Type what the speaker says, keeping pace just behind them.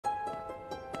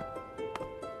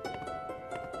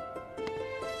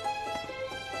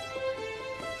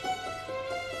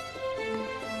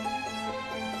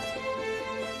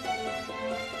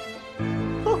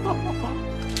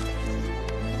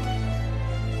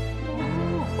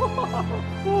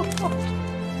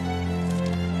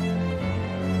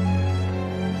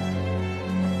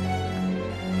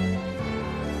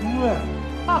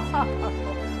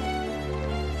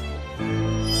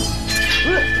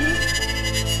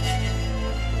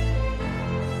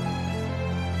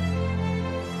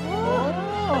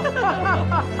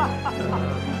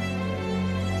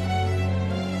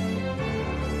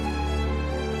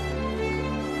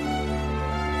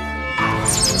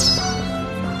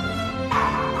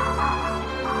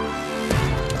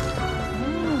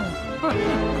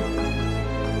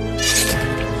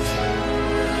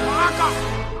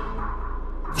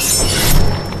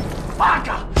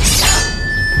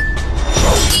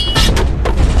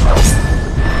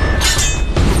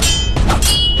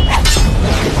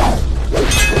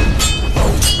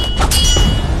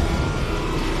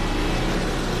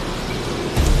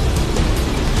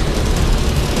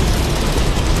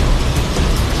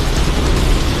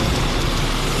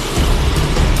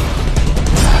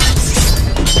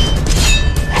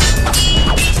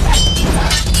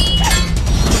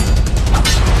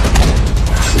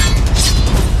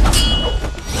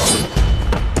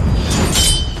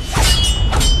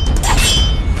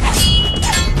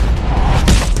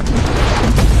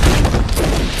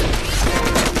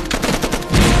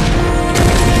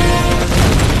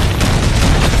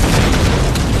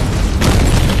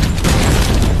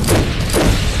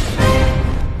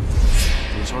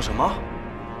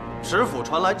石府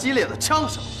传来激烈的枪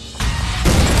声。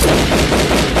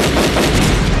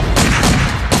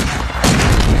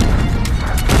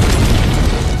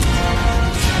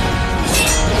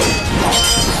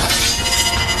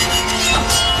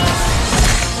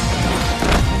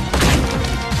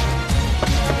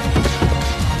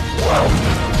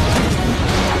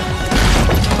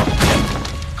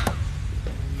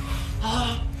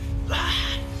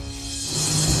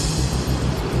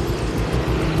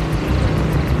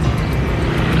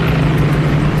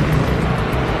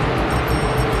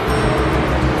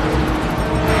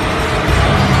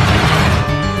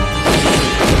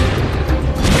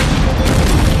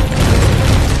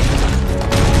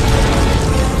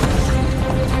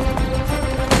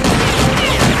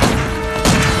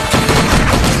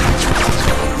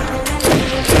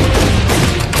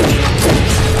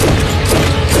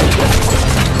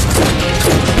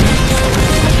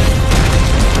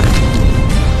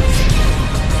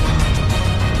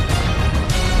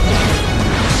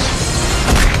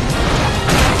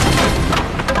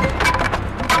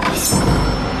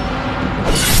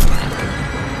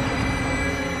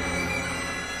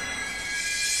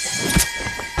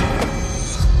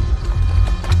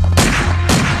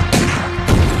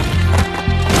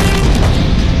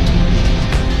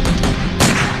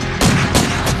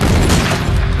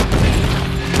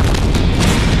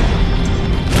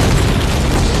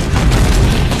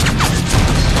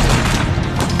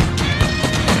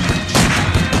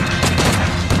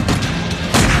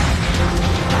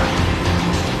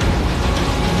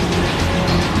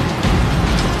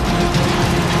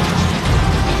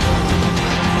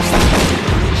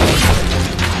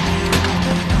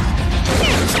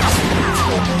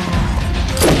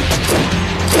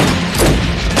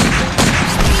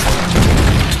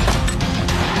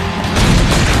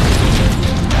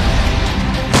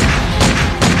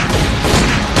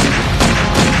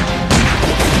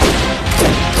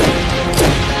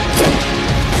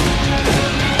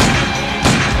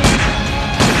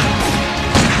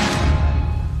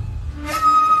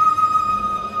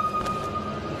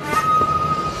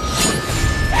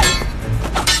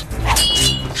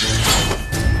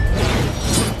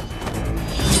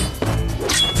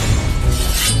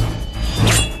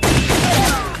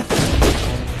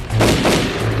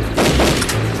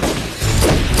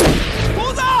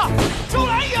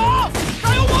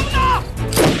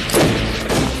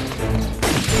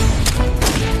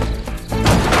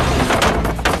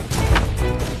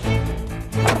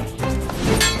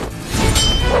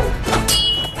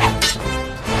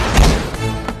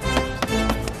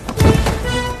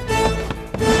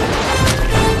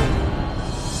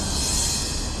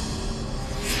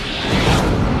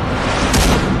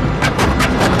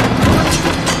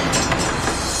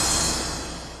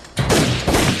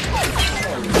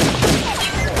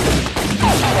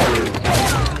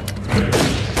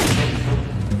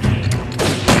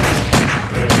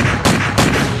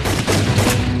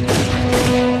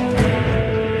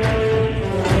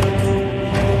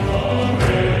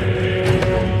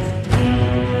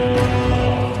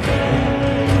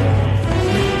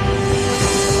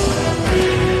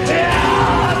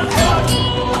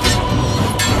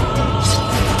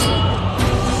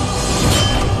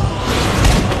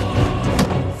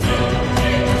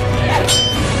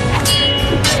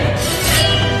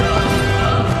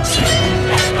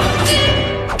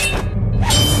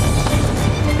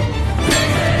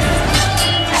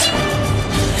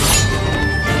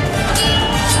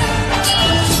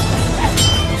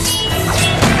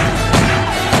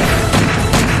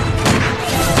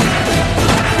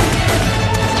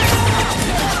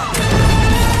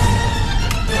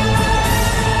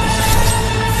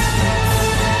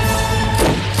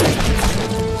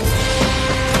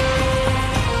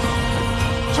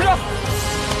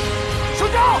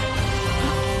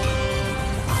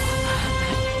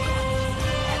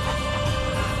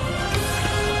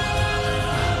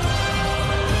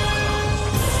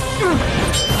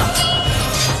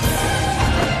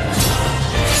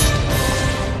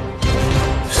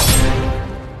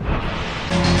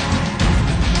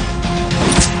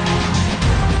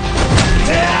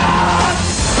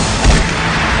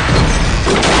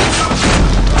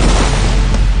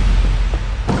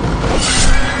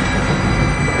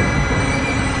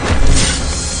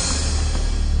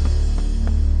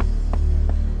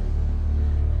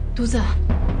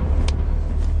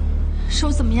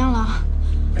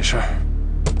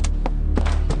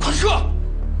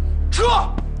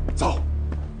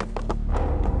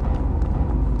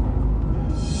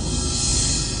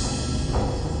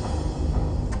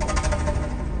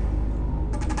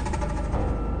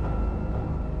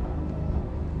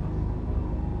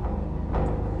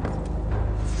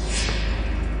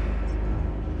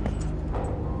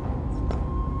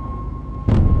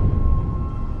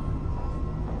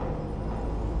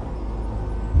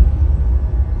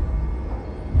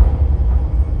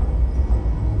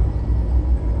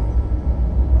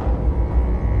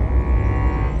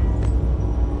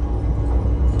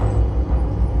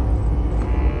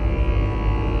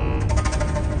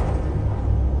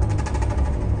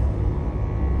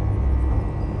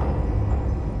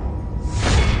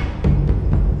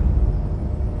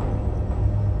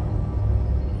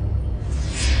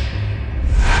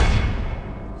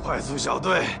速小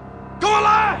队，跟我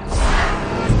来！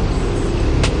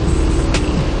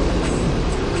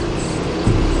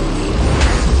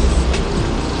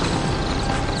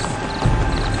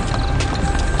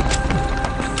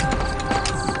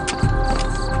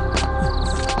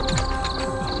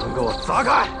把门给我砸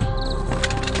开！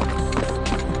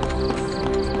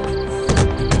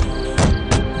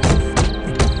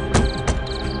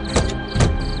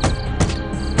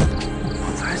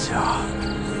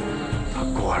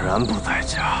 果然不在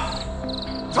家。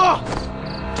撤！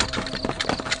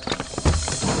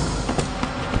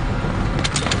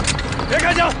别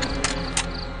开枪！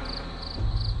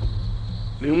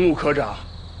铃木科长，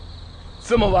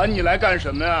这么晚你来干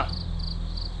什么呀？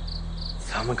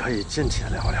咱们可以进去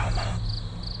聊聊吗？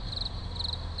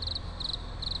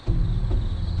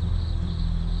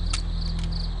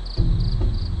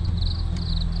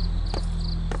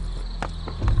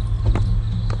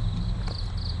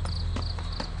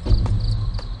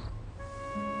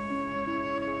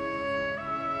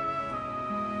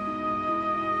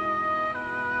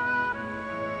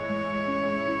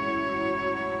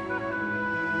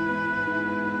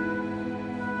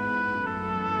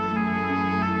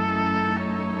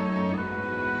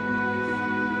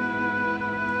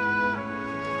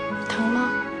 疼吗？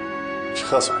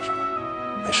这算什么？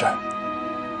没事儿。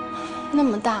那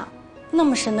么大，那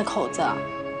么深的口子。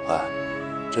哎，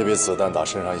这比子弹打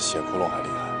身上一血窟窿还厉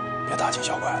害，别大惊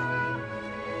小怪的。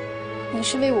你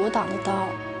是为我挡的刀。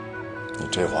你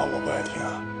这话我不爱听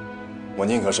啊！我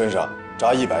宁可身上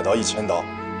扎100刀、1000刀，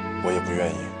我也不愿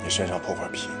意你身上破块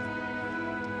皮。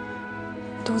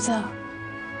犊子，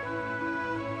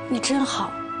你真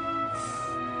好。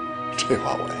这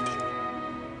话我爱听。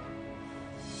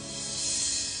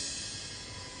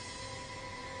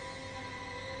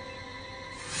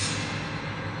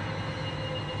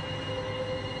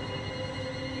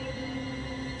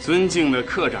 尊敬的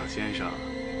科长先生，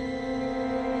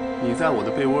你在我的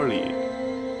被窝里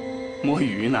摸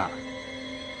鱼呢？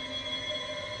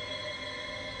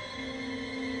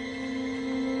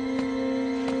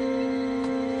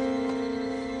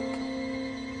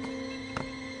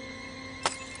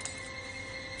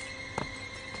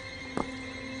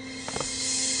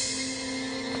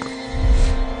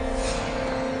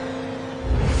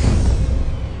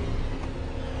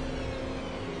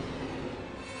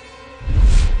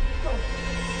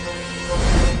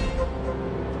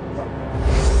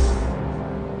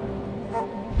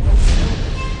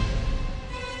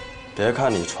别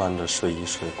看你穿着睡衣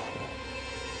睡裤，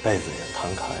被子也摊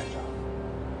开着，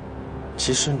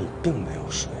其实你并没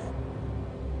有睡，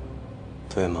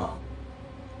对吗？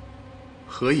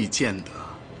何以见得？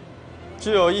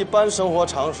具有一般生活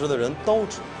常识的人都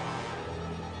知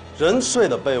道，人睡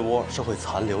的被窝是会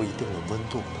残留一定的温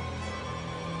度的，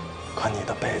可你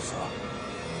的被子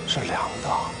是凉的。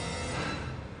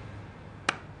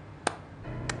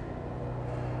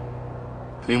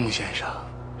铃木先生。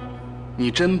 你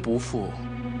真不负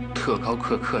特高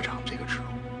课课长这个职务。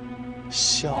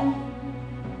笑，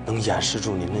能掩饰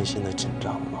住你内心的紧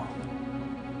张吗？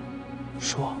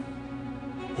说，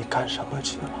你干什么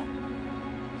去了？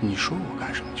你说我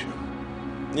干什么去了？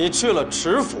你去了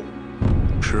池府。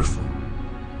池府？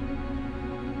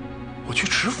我去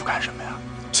池府干什么呀？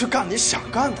去干你想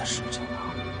干的事情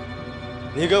啊！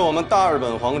你给我们大日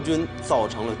本皇军造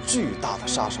成了巨大的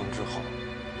杀伤之后，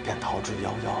便逃之夭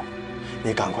夭。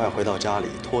 你赶快回到家里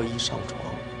脱衣上床，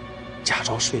假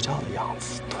装睡觉的样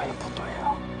子，对不对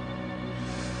啊？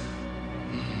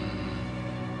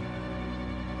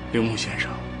铃木先生，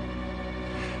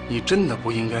你真的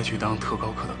不应该去当特高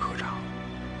课的科长，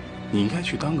你应该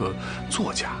去当个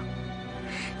作家，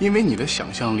因为你的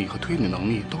想象力和推理能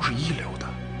力都是一流的。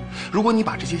如果你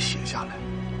把这些写下来，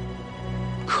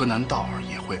柯南道尔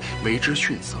也会为之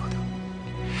逊色的。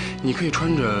你可以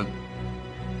穿着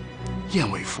燕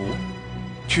尾服。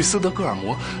 去斯德哥尔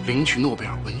摩领取诺贝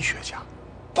尔文学奖。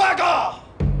八嘎！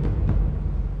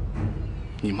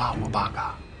你骂我八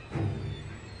嘎？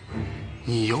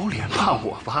你有脸骂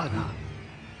我八嘎？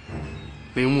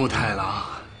铃木太郎，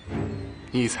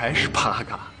你才是八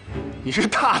嘎，你是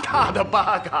大大的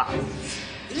八嘎！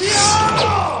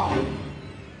呀！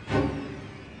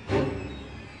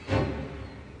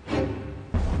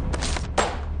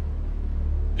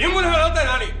铃木太郎在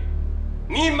哪里？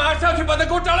你马上去把他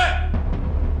给我找来！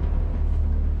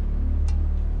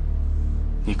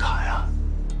 你砍呀！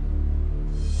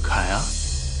砍呀！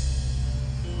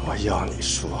我要你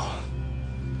说，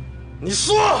你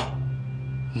说，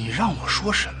你让我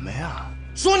说什么呀？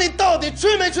说你到底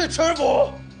去没去池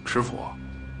府？池府，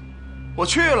我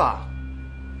去了。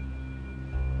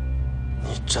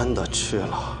你真的去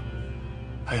了？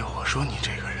哎呦，我说你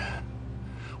这个人，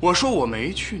我说我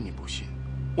没去，你不信；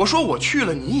我说我去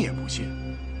了，你也不信。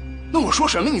那我说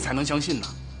什么你才能相信呢？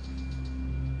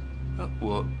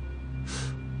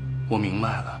我明白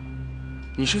了，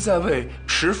你是在为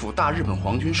持府大日本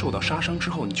皇军受到杀伤之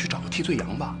后，你去找个替罪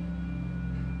羊吧？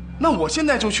那我现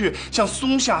在就去向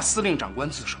松下司令长官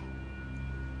自首，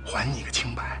还你个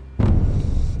清白。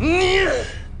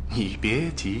你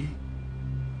别急，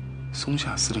松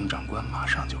下司令长官马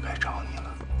上就该找你了。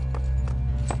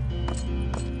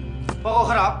报告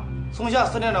科长，松下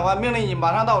司令长官命令你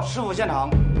马上到持府现场。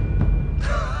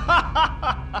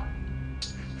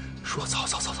说走。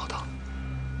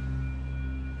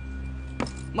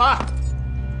慢！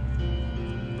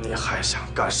你还想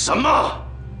干什么？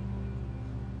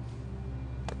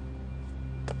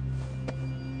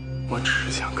我只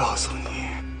是想告诉你，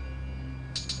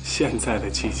现在的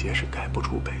季节是盖不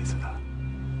住被子的。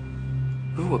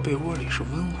如果被窝里是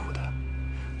温乎的，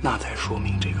那才说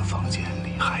明这个房间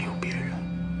里还有别人。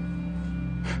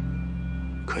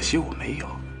可惜我没有，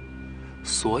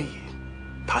所以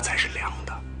它才是凉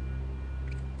的。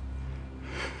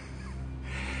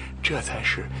这才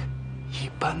是一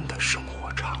般的生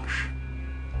活常识。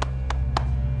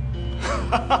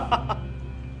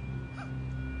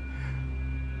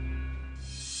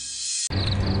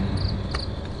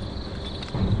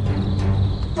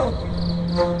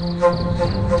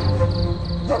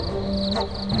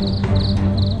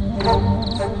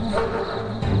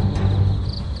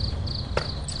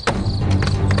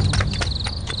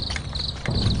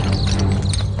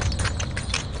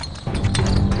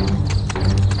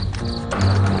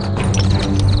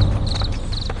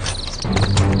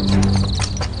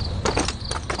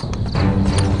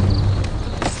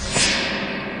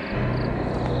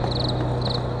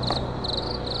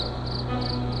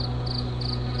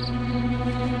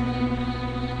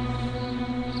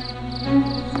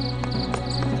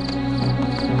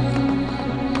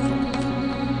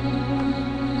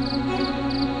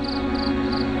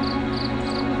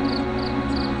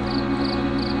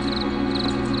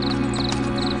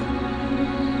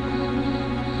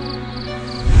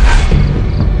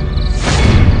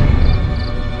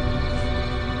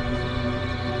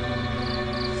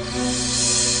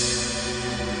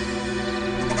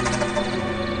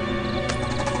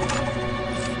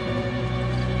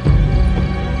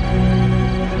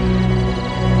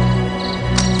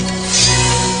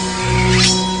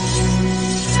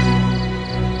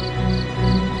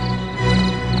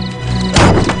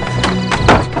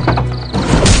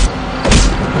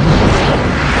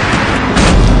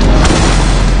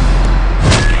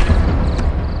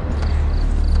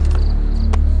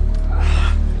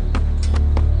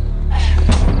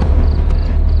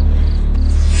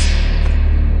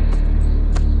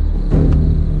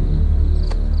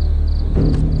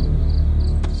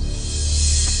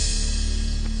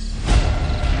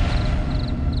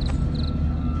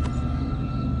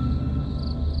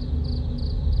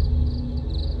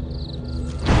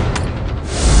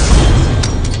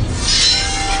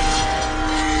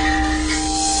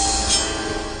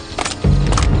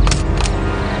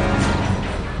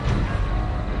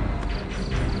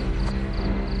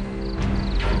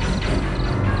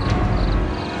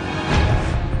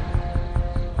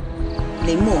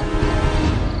林木，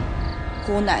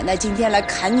姑奶奶今天来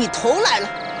砍你头来了。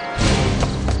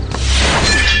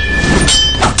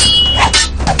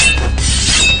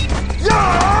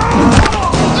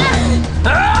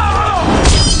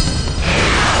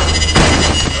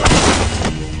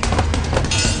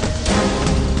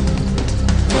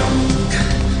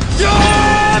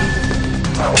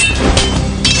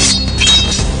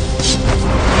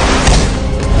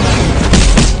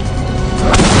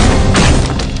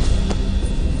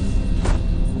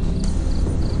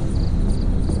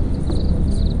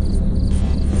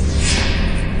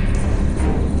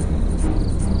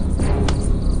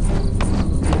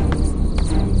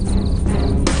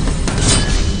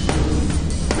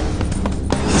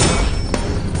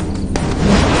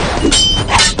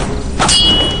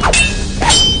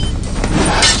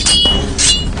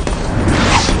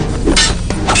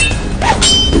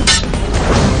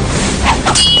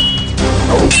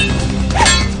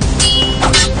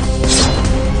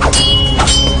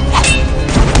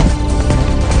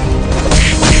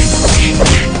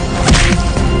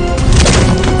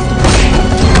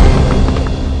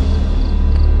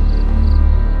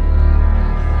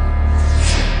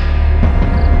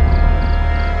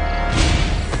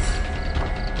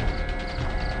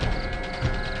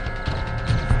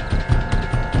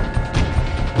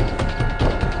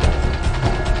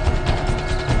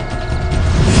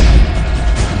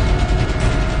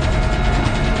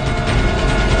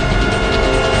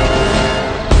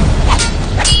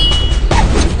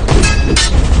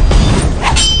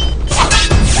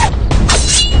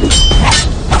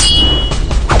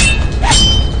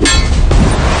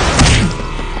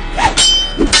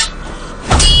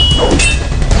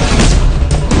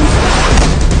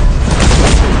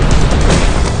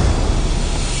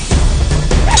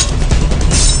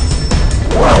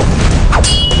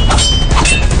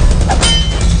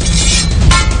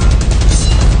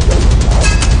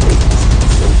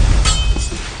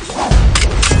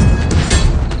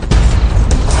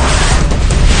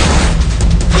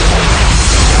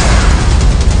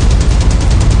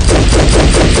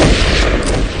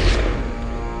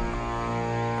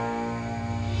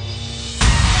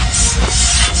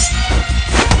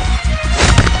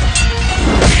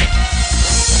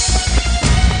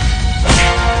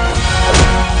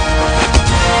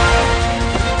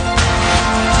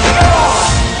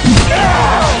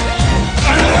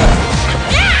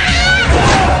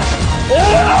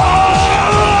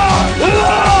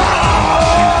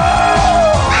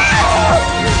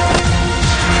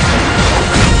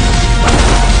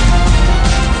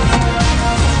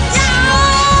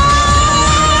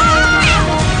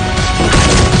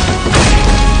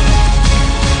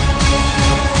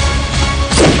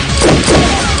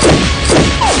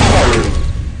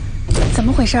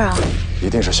回事啊？一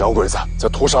定是小鬼子在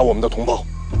屠杀我们的同胞。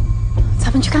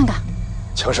咱们去看看。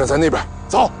枪声在那边，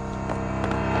走。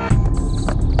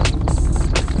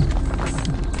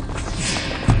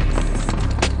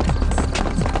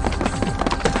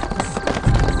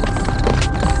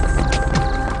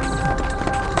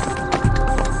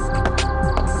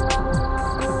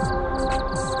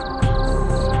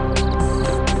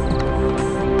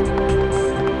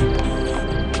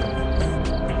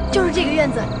就是这个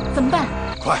院子，怎么办？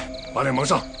快，把脸蒙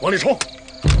上，往里冲！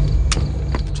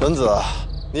纯子，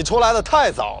你出来的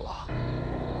太早了，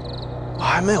我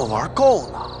还没有玩够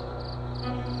呢。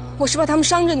我是怕他们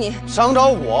伤着你。伤着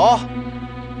我？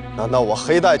难道我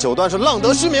黑带九段是浪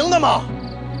得虚名的吗？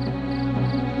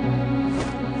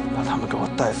把他们给我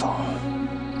带走。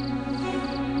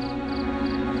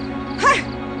嗨！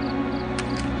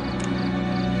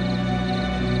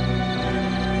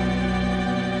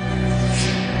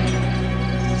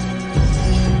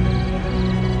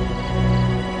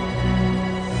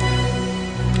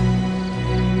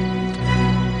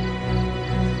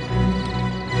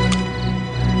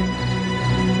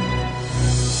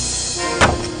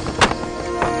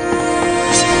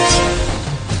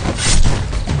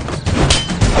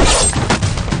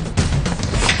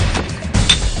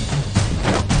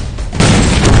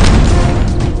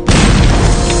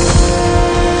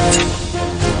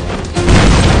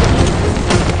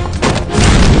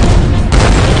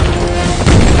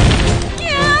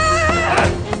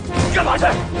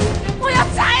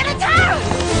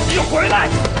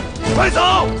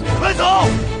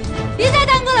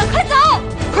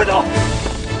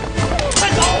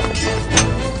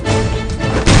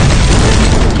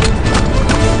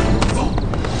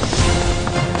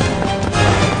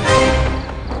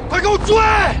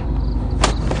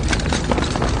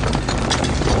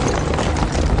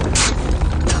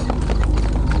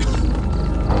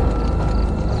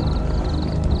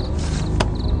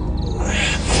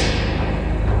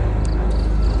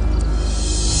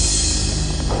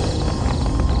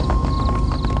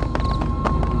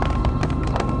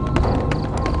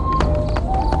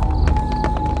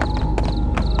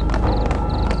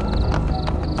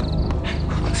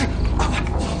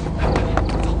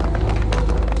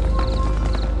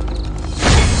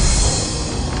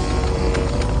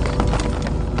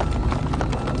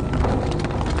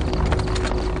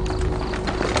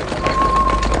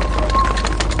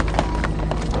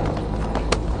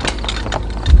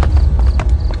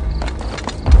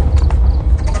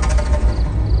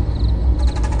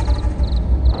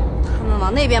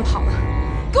那边跑了，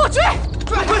给我追！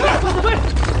追！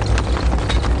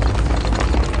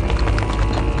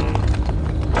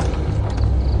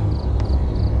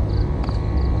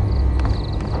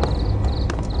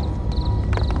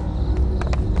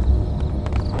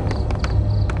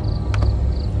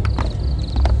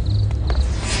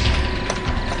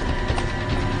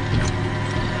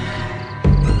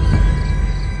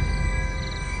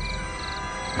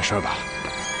没事吧？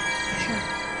没事，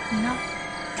你呢？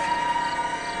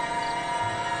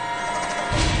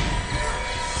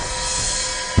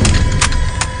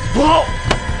走！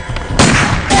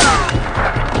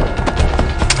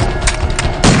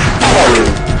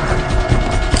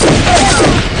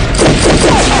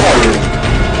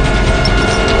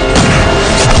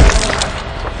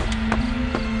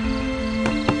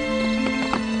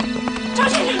张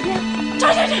先生，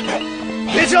张先生，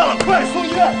别叫了，快送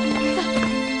医院！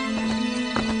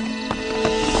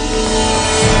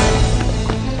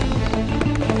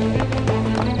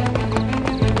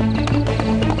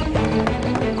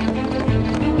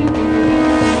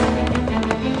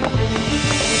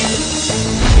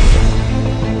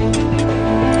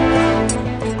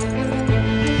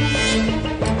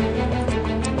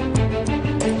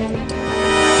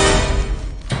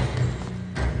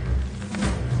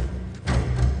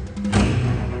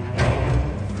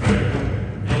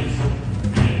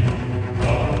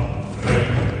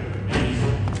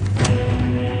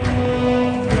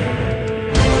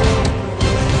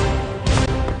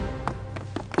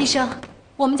医生，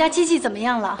我们家机器怎么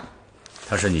样了？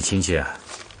他是你亲戚啊？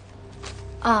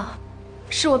啊，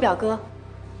是我表哥。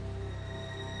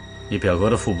你表哥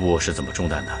的腹部是怎么中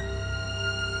弹的？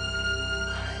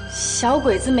小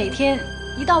鬼子每天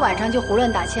一到晚上就胡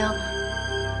乱打枪，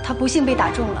他不幸被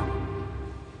打中了。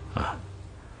啊，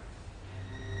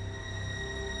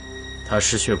他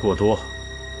失血过多，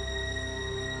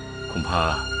恐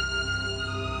怕……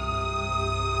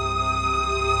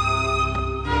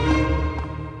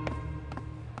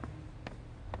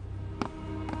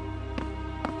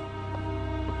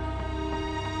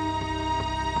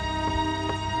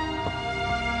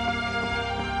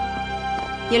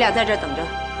你俩在这儿等着，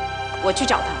我去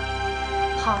找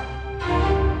他。好。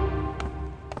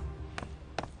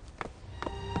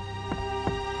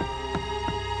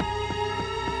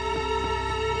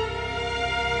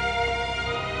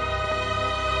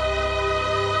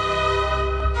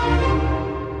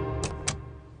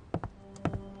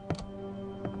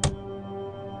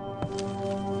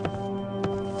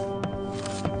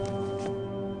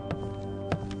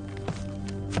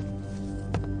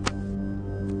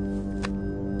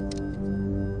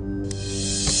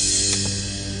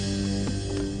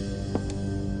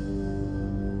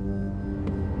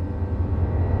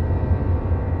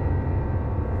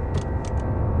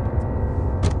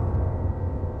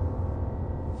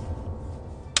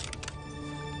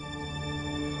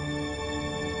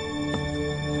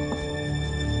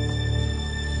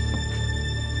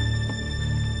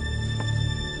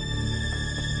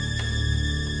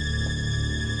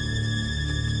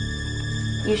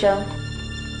医生，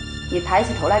你抬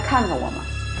起头来看看我吗？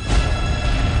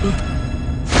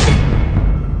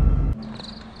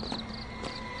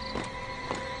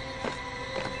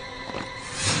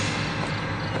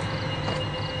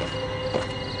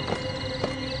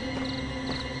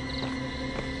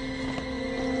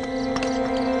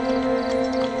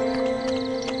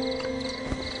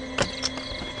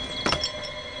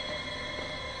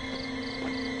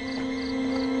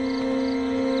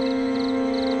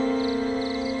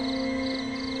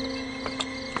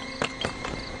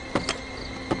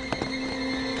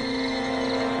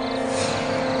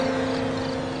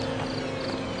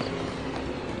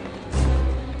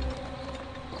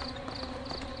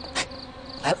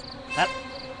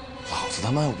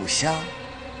他妈又不瞎，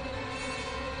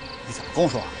你怎么跟我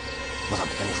说话？我怎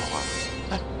么跟你说话？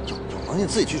哎，有能力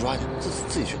自己去抓去，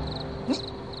自己去。你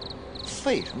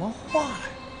废什么话呀？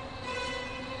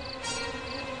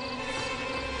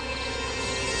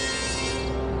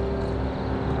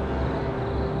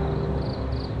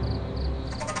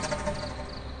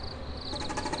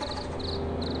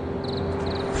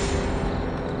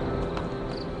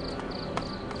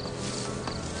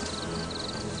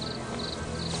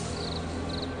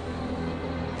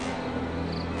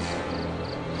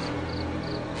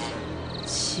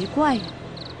奇怪呀，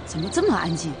怎么这么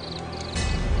安静？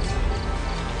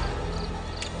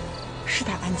是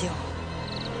太安静了。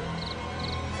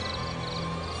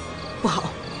不好，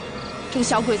这个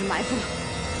小鬼子埋伏了，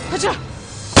快去！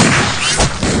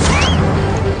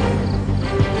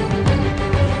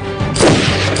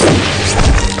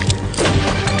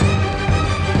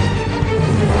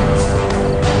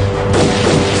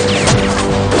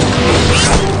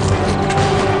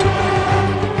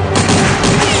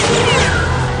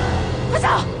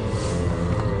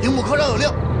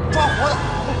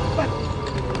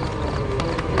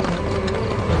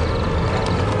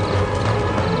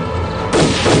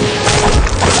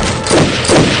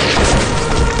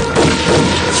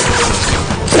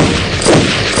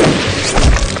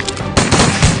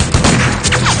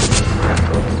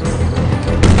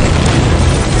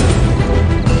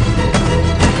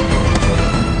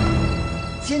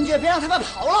坚决别让他们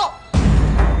跑了！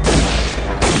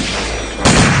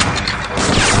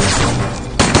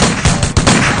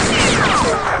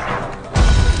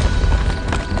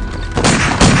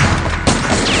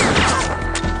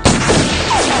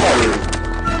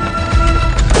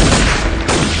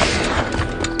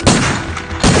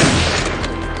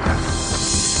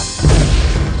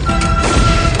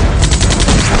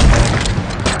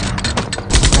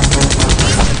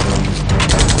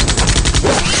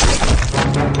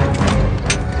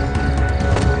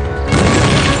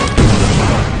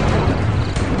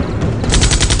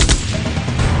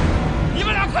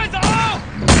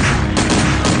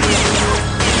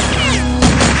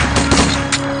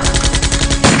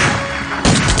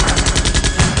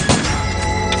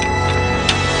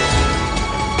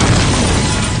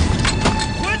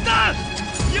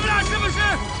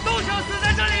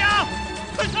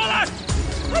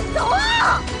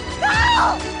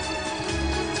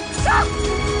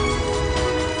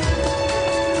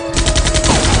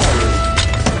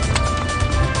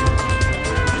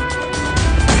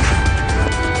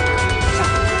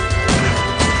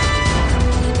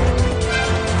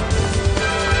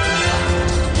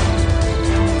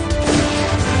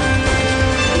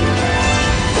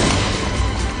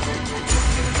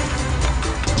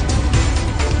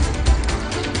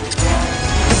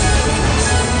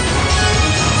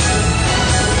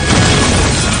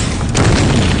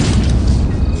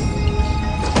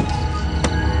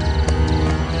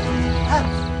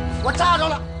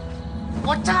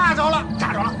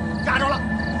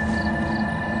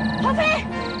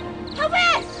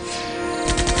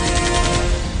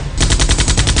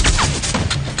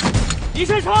你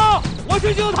先冲，我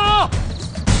去救他。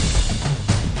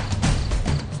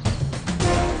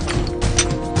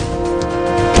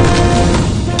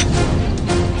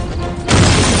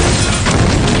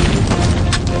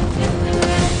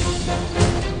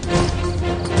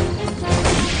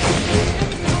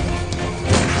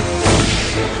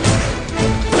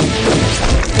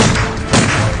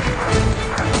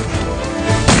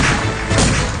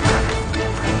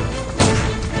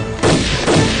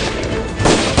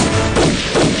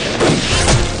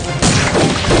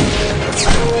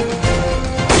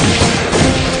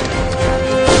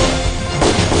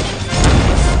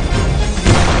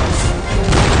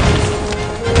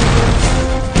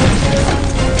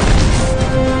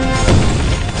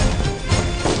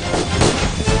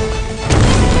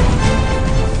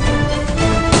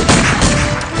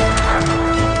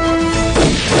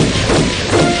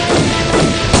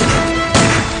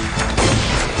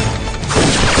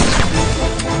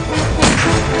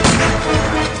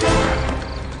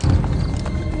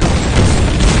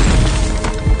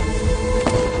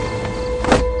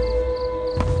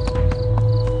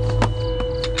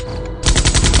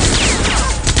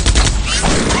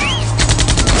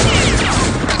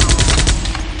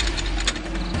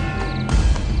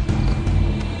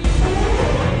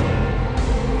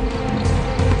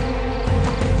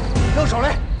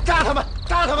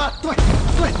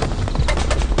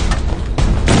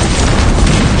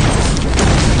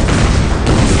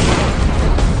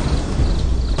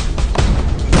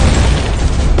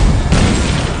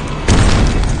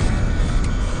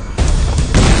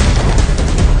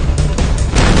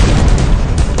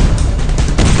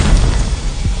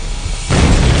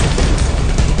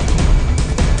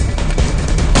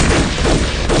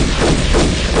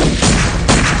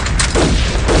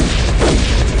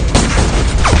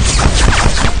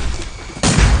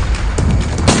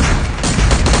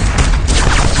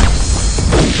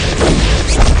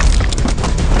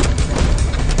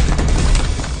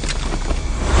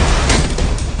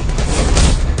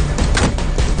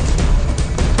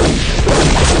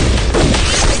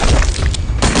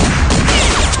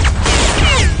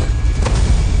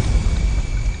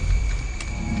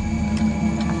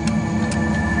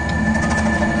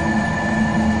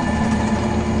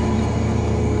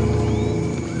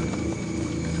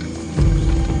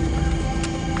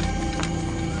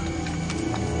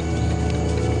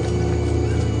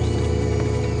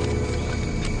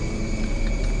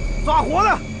抓活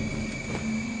的！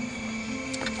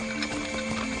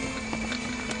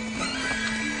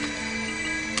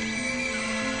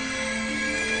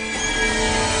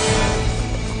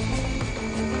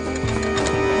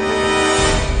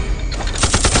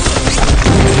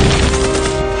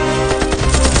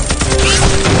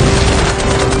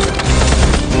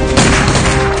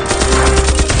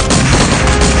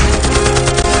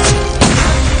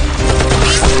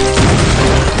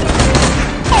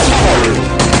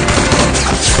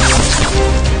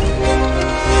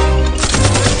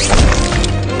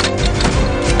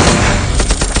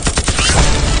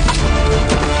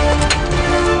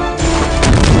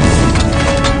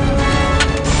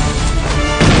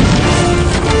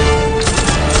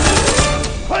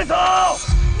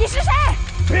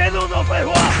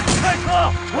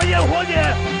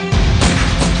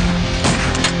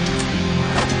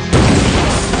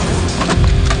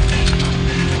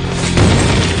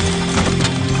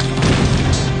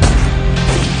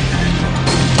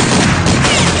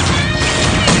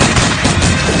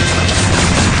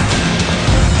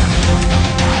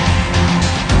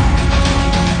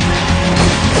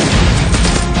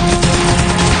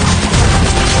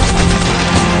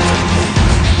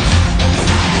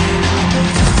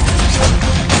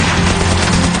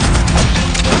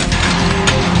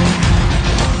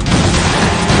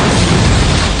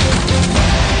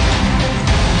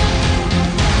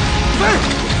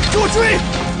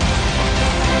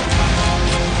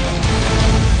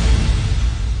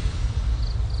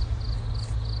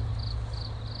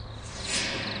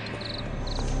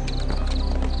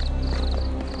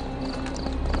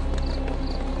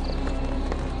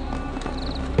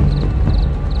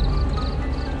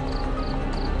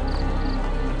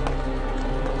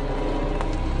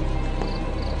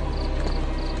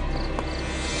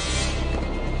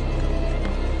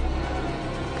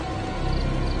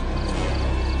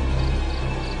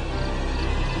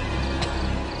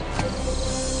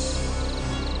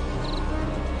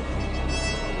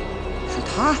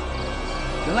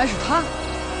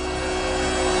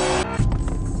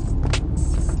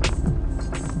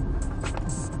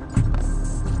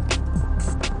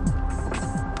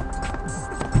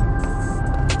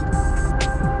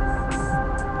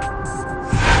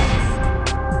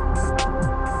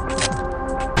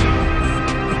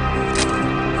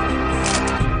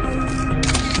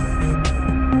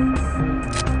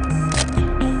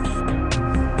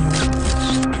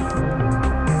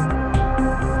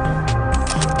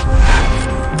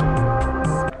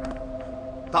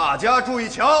大家注意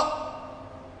瞧，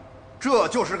这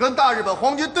就是跟大日本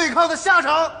皇军对抗的下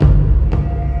场。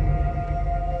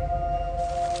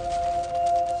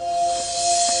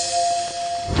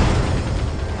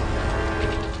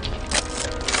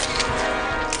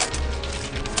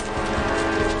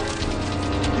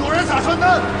有人撒传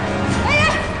单！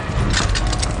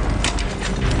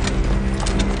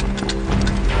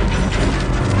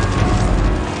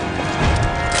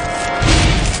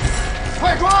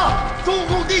快抓！中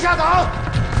共地下党！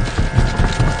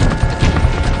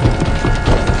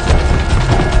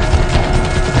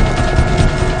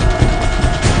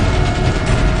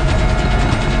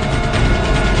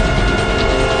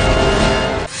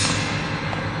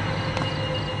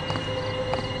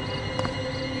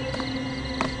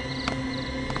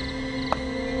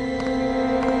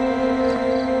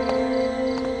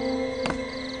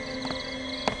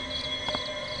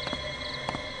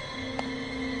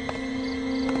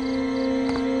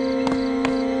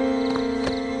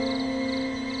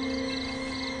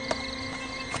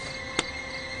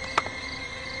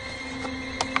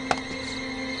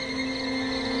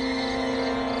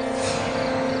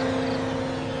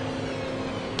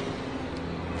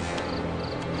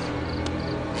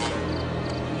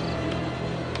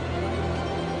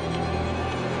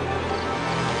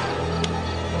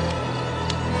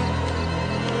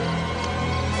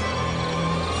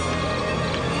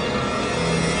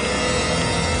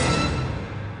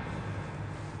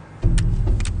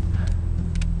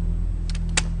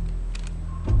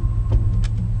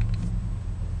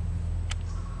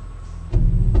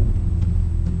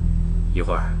一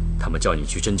会儿他们叫你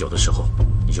去针灸的时候，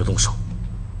你就动手。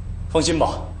放心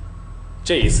吧，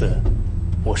这一次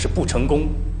我是不成功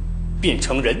变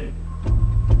成人。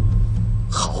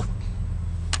好。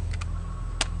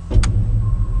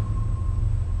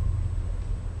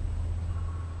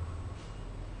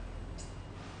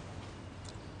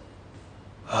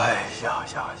哎呀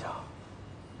呀呀！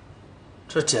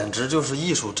这简直就是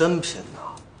艺术珍品呐！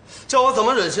叫我怎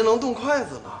么忍心能动筷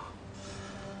子呢？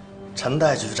陈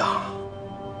代局长，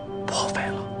破费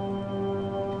了。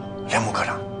铃木科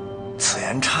长，此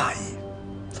言差矣。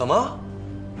怎么？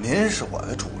您是我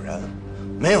的主人，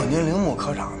没有您铃木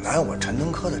科长，哪有我陈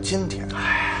登科的今天？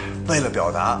为了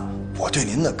表达我对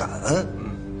您的感恩，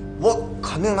我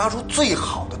肯定拿出最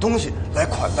好的东西来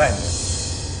款待您。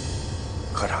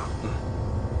科长，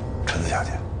陈子小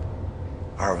姐，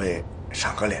二位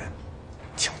赏个脸，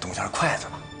请动下筷子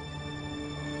吧。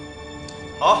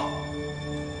好。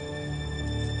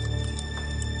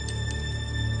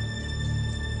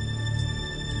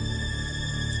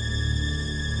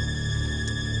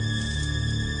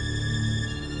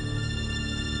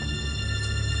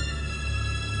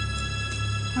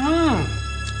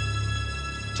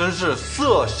真是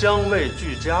色香味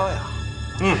俱佳呀！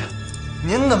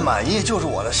您的满意就是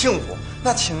我的幸福。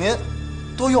那请您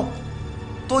多用，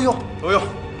多用，多用，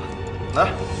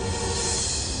来。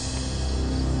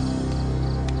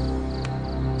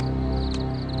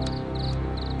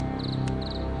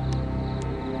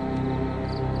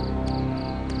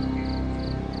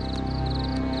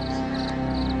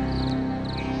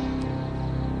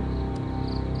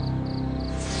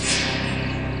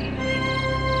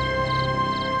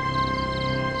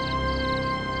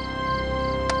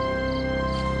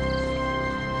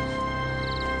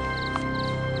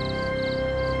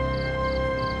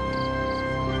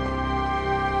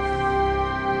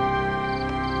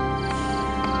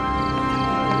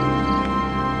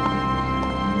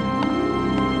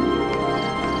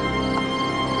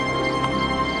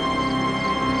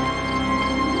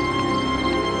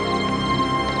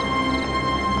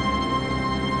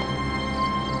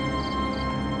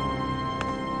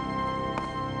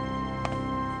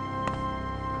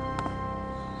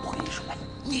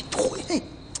你腿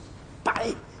白，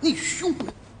你胸。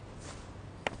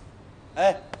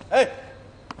哎，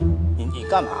你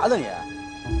干嘛呢你？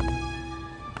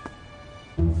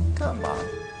干嘛？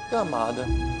干嘛的？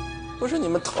不是你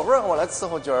们头让我来伺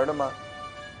候角儿的吗？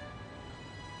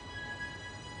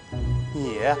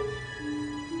你，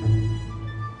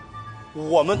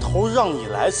我们头让你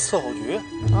来伺候局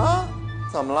啊？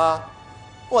怎么了？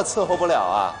我伺候不了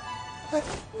啊？哎，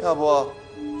要不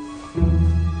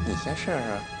你先试试？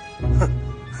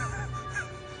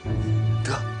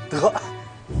得，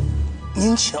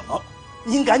您请，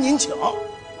您赶紧请。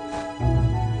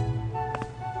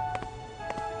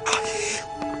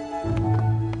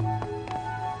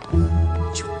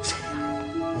就这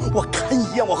样，我看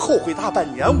一眼，我后悔大半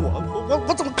年。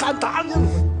我怎么看他呢？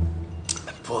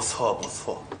不错不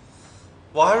错，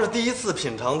我还是第一次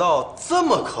品尝到这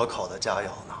么可口的佳肴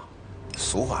呢。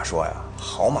俗话说呀，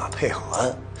好马配好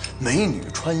鞍。美女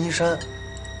穿衣衫，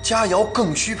佳肴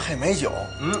更需配美酒。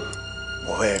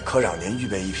我为科长您预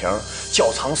备一瓶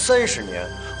窖藏30年、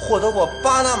获得过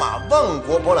巴拿马万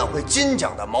国博览会金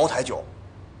奖的茅台酒，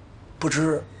不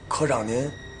知科长您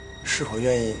是否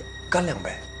愿意干2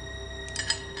杯？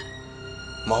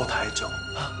茅台酒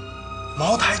啊，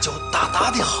茅台酒大大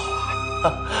的好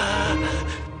啊！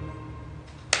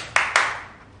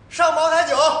上茅台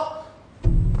酒。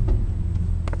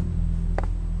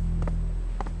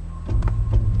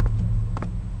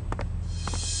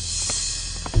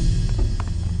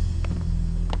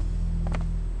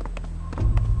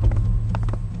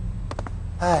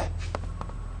哎，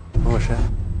福生，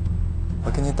我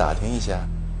跟你打听一下，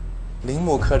铃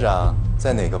木科长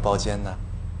在哪个包间呢？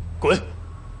滚！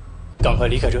赶快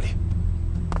离开这里！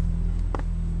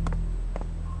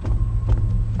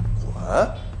滚！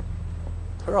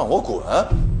他让我滚？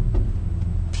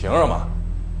凭什么？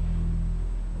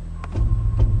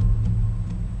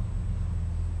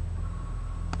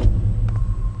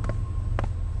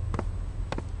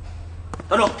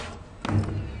打住！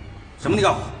什么你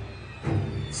干活？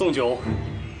送酒。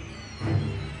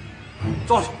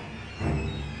坐下。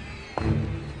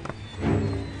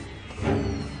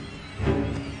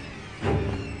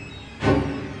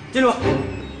进去吧。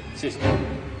谢谢。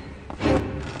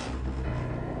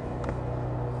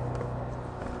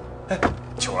哎，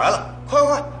酒来了，快快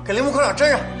快，给铃木科长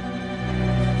斟上。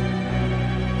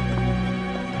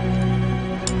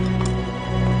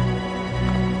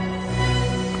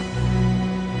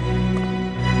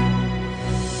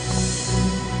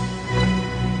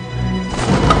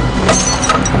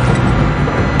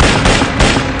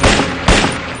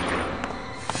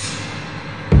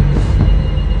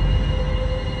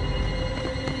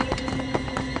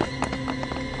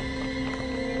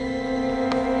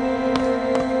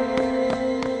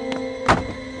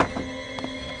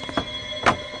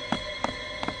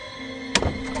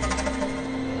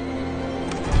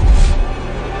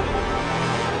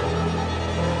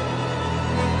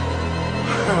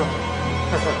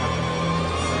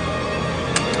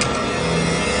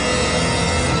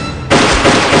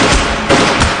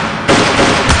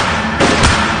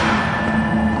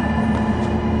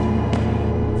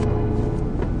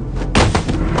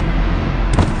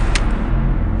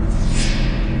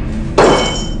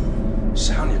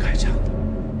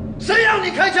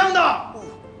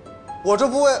我这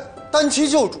不为单骑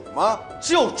救主吗？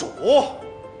救主！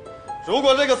如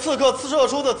果这个刺客射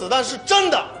出的子弹是真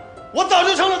的，我早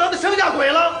就成了他的生下鬼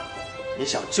了。你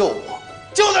想救我，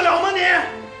救得了吗你？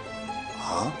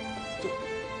啊？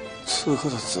刺客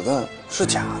的子弹是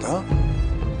假的？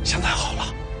现在好了，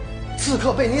刺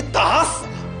客被你打死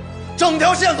了，整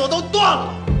条线索都断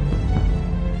了。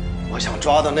我想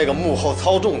抓的那个幕后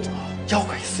操纵者要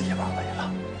鬼死也枉为了。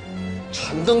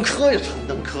陈登科呀，陈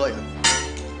登科呀！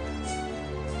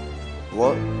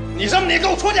你什么？你给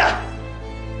我出去！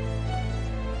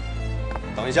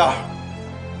等一下，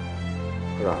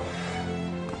科长，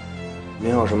您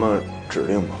有什么指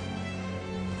令吗？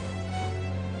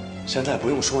现在不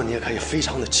用说，你也可以非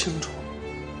常的清楚，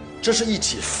这是一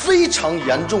起非常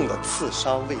严重的刺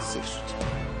杀未遂事件。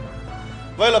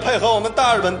为了配合我们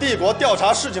大日本帝国调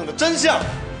查事情的真相，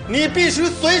你必须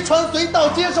随传随到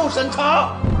接受审查。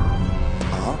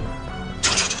啊！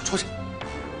出去！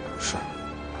是。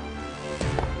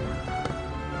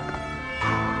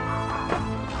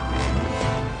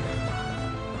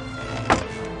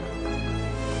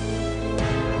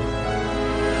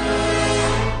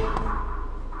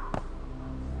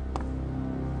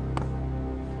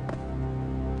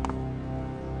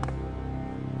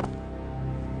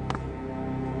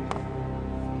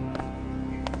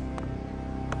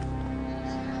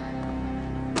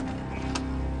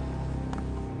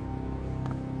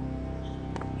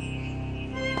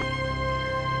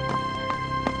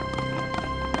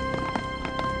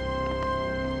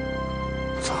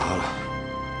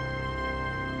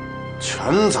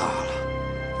全砸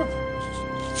了！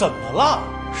怎么了？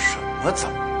什么怎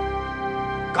么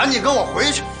了？赶紧跟我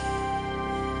回去！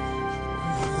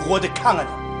我得看看你。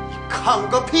你看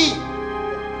个屁！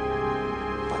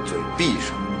把嘴闭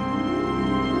上。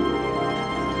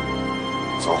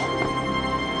走。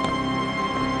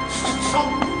上。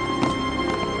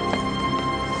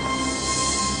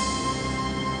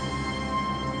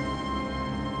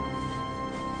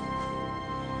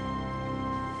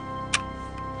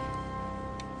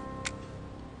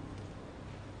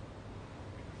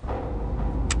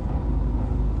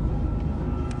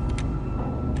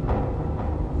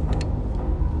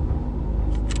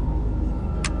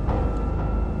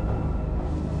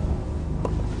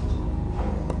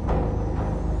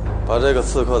把这个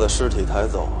刺客的尸体抬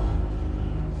走，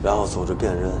然后组织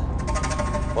辨认。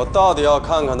我到底要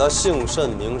看看他姓甚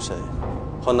名谁，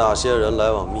和哪些人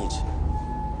来往密切，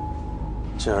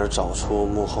进而找出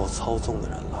幕后操纵的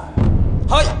人来。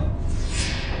嗨。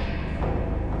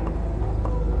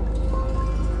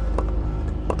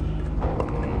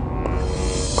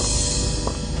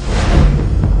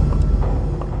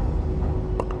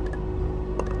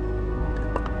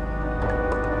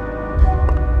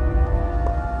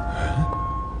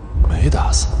 没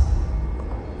打死。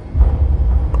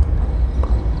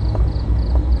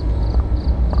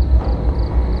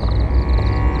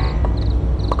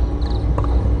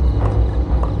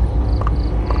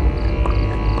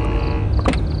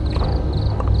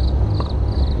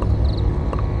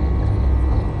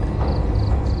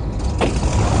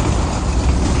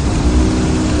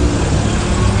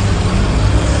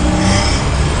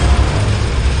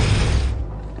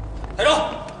台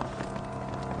长。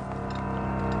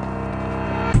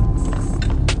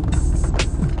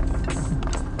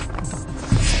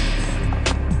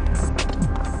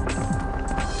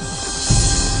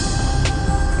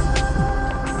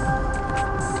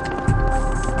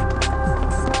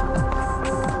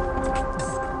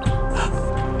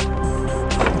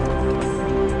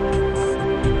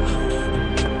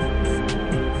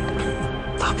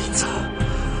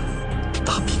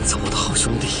 大饼子，我的好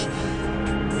兄弟，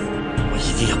我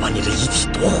一定要把你的遗体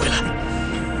夺回来。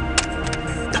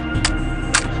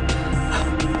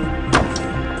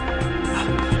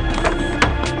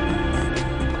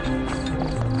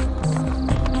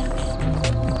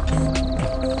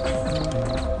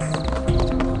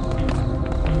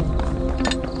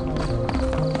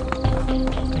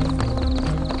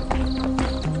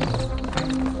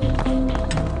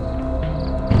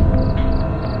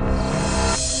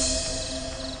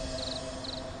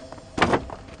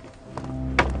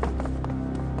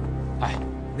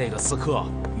 那个刺客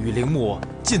与铃木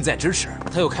近在咫尺，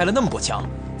他又开了那么多枪，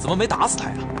怎么没打死他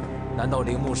呀？难道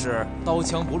铃木是刀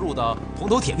枪不入的铜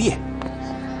头铁臂？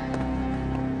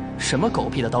什么狗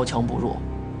屁的刀枪不入，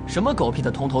什么狗屁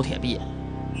的铜头铁臂？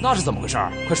那是怎么回事？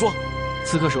快说！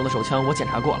刺客使用的手枪我检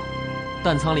查过了，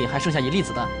弹仓里还剩下1粒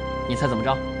子弹，你猜怎么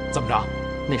着？怎么着？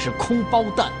那是空包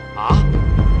弹啊！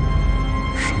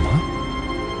什么？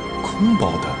空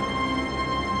包弹？ 啊！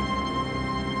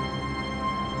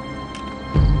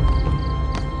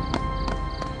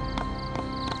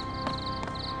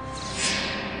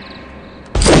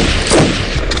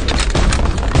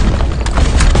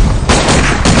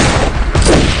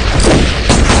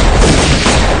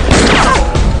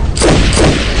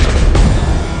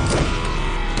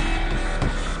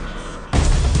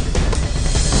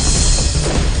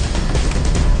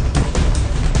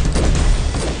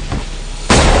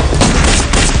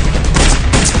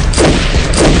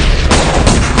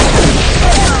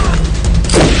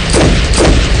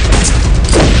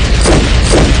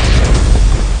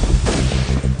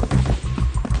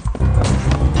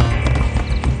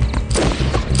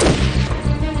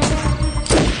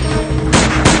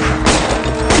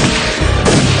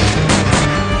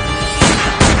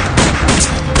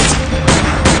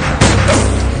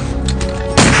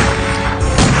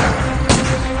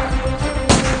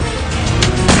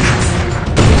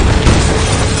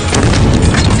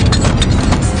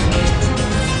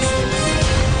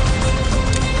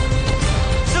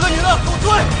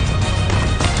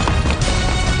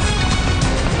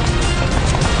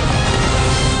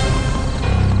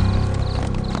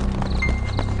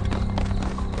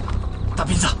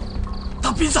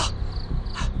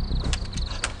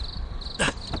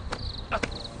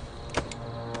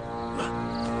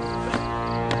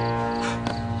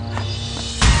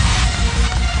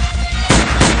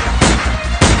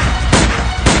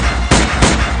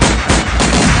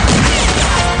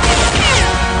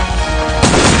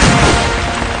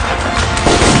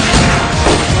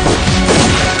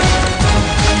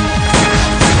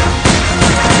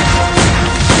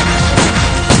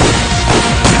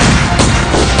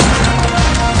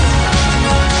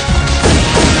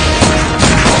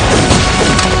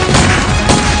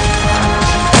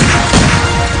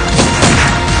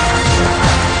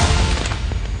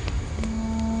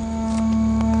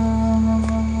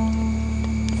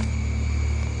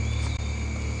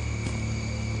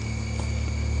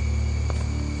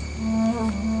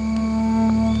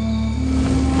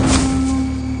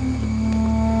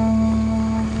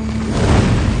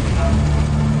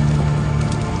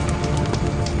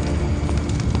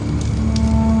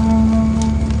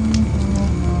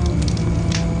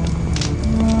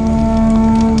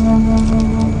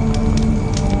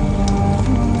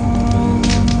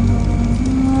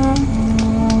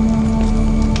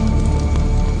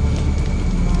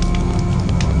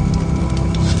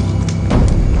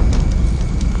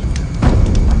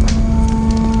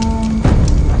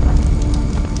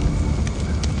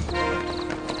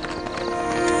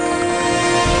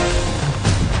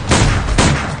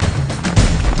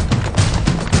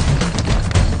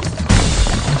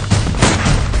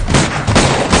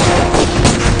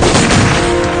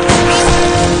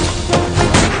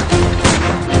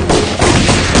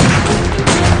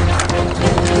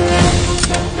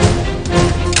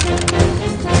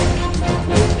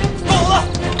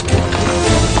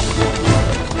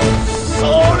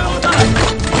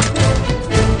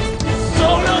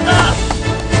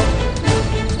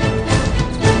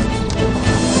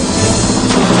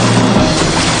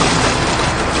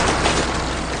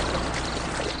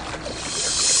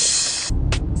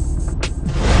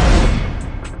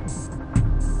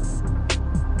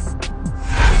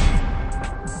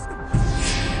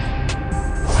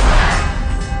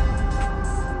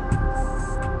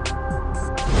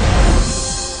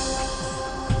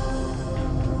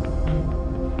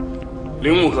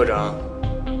铃木科长，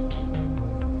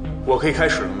我可以开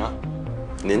始了吗？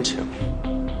您请。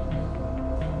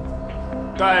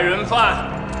带人犯。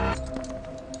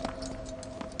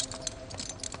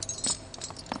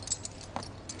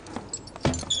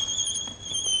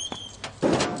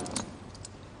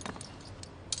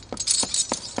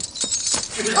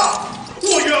局长，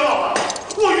我冤枉了，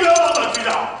我冤枉了，局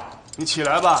长。你起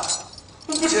来吧。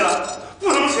不起来，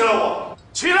不能起来我。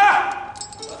起来。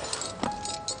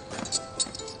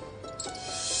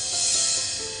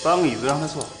搬个椅子让他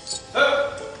坐。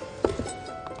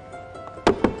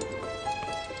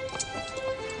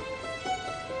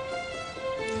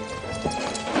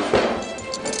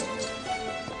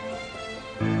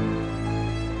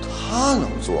他能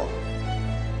做，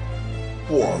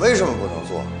我为什么不能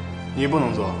做？你不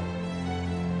能做，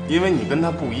因为你跟他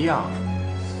不一样。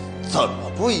怎么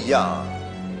不一样啊？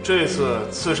这次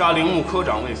刺杀铃木科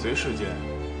长未遂事件，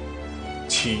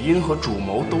起因和主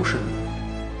谋都是你，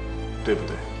对不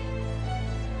对？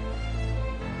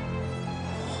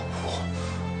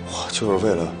我就是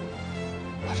为了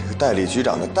把这个代理局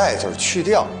长的“代”字去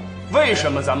掉。为什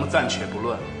么咱们暂且不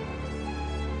论？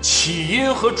起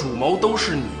因和主谋都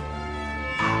是你，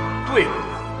对不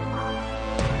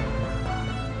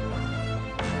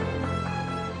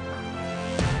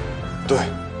对？对。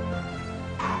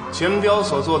钱彪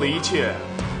所做的一切，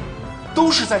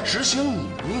都是在执行你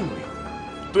的命令，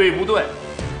对不对？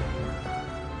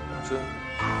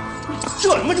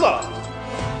这什么这？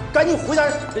赶紧回点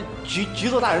局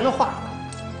座大人的话，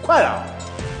快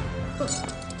点！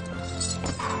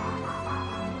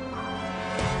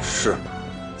是。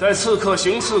在刺客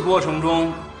行刺过程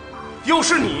中，又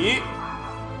是你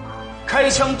开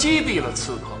枪击毙了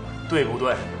刺客，对不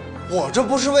对？我这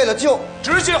不是为了救。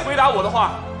直接回答我的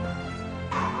话。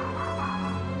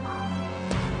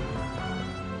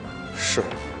是。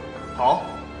好。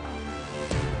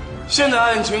现在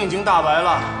案情已经大白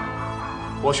了，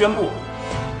我宣布，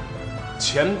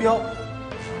钱彪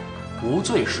无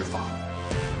罪释放，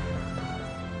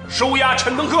收押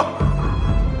陈登科。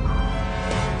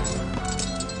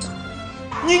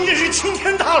您这是青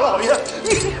天大老爷，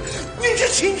您这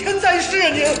青天在世啊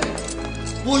您！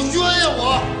我冤呀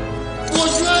我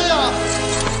冤呀！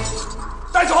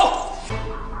带走！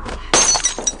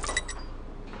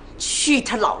去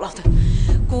他姥姥的！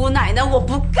姑奶奶，我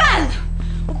不干了，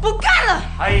我不干了！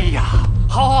哎呀，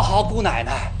好，姑奶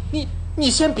奶，你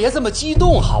先别这么激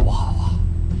动好不好啊？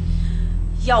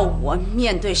要我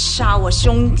面对杀我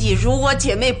兄弟、辱我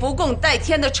姐妹不共戴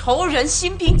天的仇人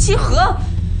心平气和，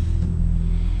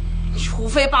除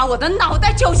非把我的脑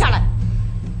袋揪下来。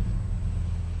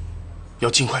要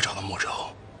尽快找到莫哲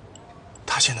侯，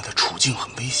他现在的处境很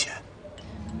危险。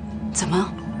怎么？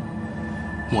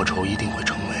莫愁一定会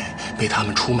成为被他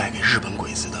们出卖给日本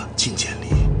鬼子的进谏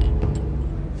吏。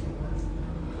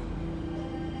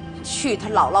去他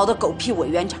姥姥的狗屁委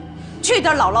员长，去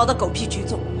他姥姥的狗屁局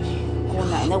座！姑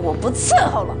奶奶，我不伺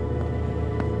候了。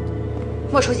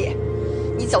莫愁姐，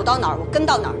你走到哪儿我跟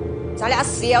到哪儿，咱俩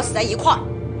死也要死在一块儿。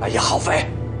哎呀，郝飞，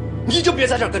你就别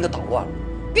在这儿跟着捣乱了。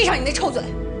闭上你那臭嘴！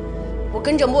我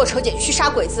跟着莫愁姐去杀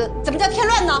鬼子，怎么叫添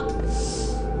乱呢？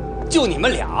就你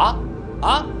们俩，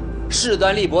啊，势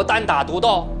单力薄，单打独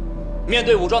斗，面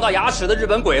对武装到牙齿的日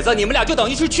本鬼子，你们俩就等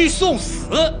于是去送死。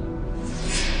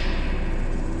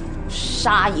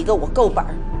杀一个我够本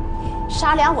儿，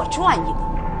杀俩我赚一个。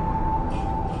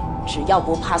只要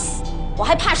不怕死，我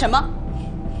还怕什么？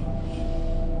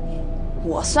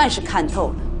我算是看透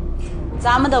了，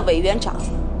咱们的委员长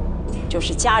就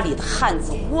是家里的汉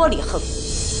子窝里横。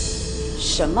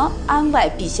什么安外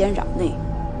必先攘内，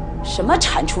什么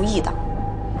铲除异党，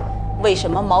为什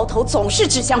么矛头总是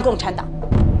指向共产党？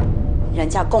人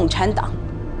家共产党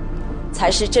才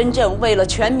是真正为了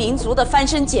全民族的翻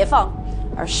身解放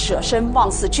而舍身忘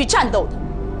死去战斗的。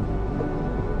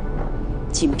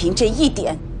仅凭这一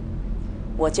点，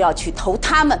我就要去投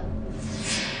他们。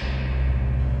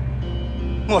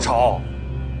莫愁，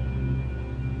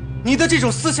你的这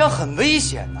种思想很危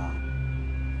险呐！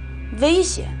危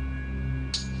险？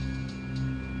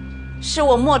是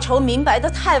我莫愁明白的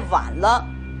太晚了。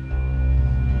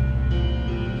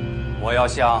我要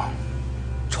向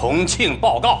重庆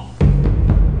报告。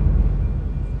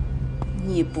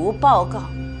你不报告，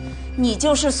你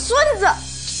就是孙子！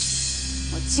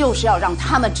我就是要让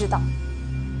他们知道，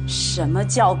什么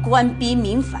叫官逼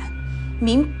民反，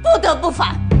民不得不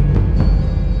反。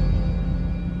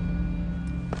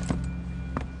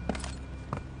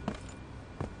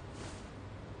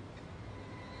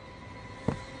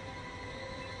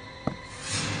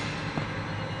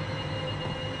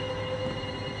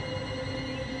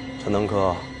陈登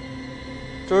科，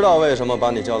知道为什么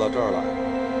把你叫到这儿来吗？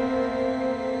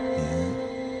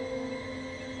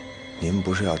您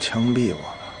不是要枪毙我吗？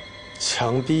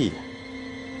枪毙？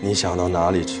你想到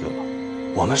哪里去了？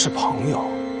我们是朋友，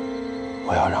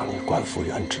我要让你官复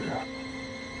原职。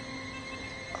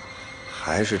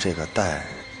还是这个带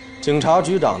警察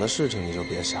局长的事情你就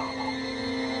别想了，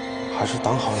还是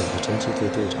当好你的侦缉队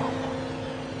队长吧。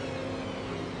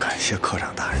感谢科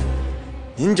长大人，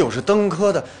您就是登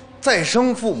科的再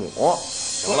生父母。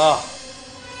行了，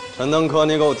陈登科，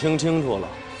你给我听清楚了，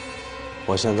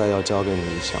我现在要交给你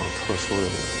一项特殊的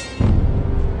任务。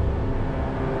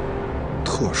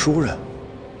特殊任务？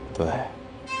对，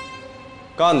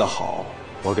干得好，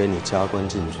我给你加官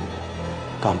进爵；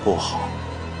干不好，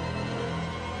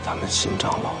咱们新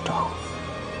账老账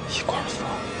一块儿算。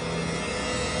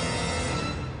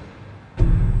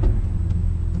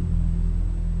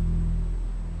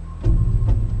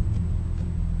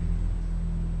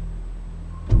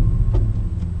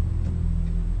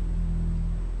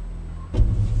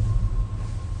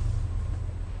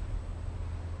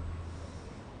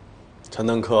陈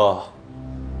登科，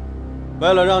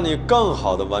为了让你更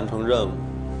好地完成任务，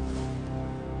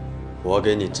我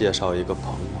给你介绍一个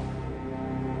朋友。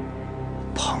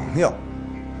朋友？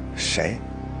谁？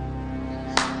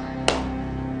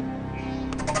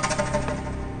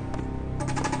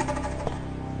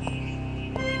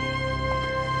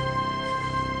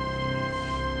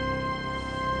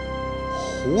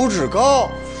胡志高。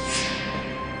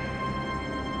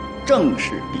正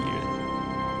是鄙人。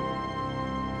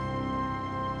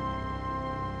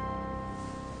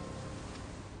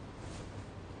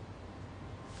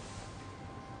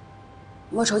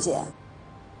莫愁姐，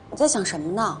你在想什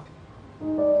么呢？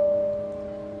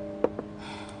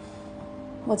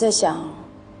我在想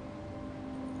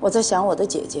我的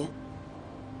姐姐。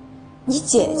你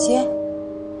姐姐？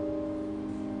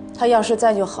她要是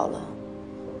在就好了，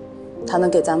她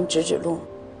能给咱们指指路，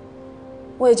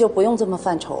我也就不用这么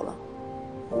犯愁了。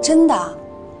真的？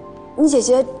你姐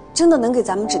姐真的能给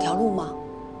咱们指条路吗？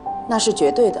那是绝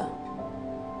对的。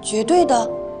绝对的？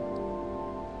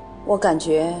我感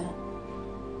觉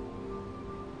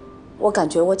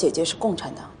我姐姐是共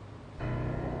产党。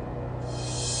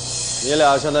你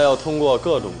俩现在要通过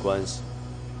各种关系，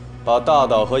把大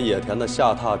岛和野田的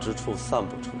下榻之处散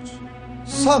布出去。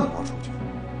散播出去？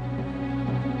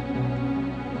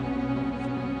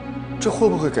这会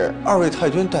不会给二位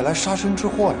太君带来杀身之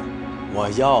祸呀？我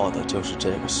要的就是这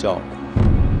个效果。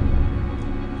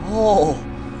哦，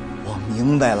我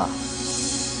明白了。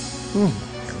你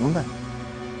明白？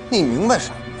你明白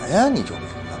什么呀？你就明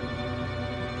白。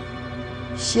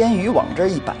鲜鱼往这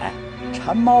一摆，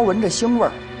馋猫闻着腥味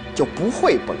儿就不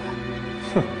会不来。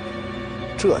哼，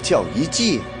这叫一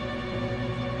计。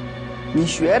你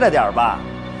学着点吧。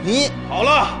你好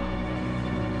了，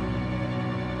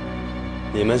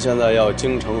你们现在要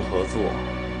精诚合作，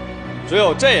只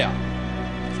有这样，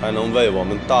才能为我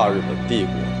们大日本帝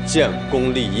国建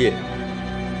功立业。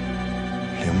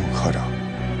铃木科长，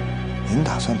您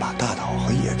打算把大岛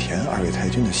和野田二位太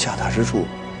君的下榻之处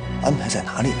安排在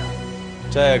哪里呢？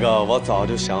这个我早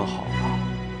就想好了，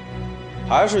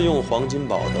还是用黄金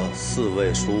堡的4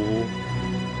位书屋。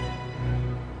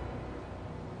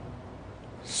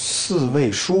4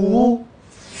位书屋？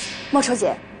莫愁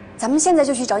姐，咱们现在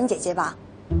就去找你姐姐吧。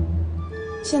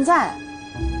现在？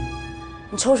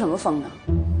你抽什么风呢？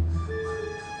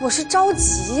我是着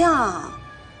急呀。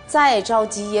再着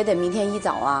急也得明天一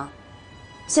早啊。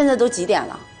现在都几点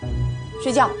了？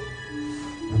睡觉。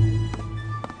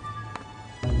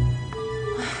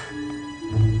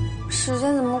时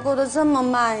间怎么过得这么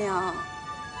慢呀？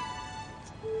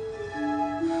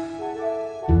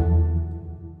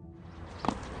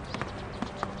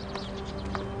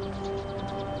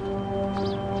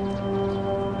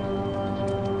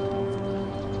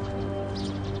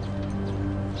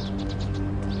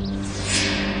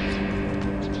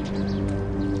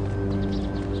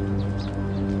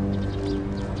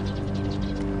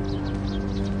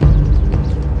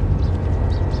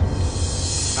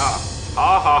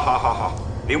好，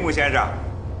铃木先生，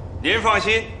您放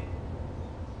心，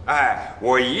哎，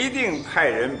我一定派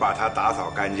人把它打扫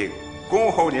干净，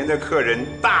恭候您的客人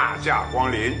大驾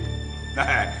光临。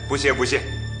哎，不谢。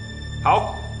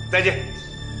好，再见。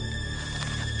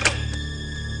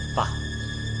爸，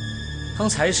刚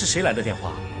才是谁来的电话？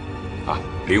啊，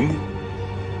铃木。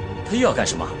他又要干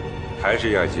什么？还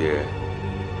是要借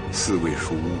4位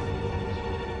书屋。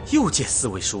又借4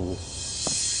位书屋。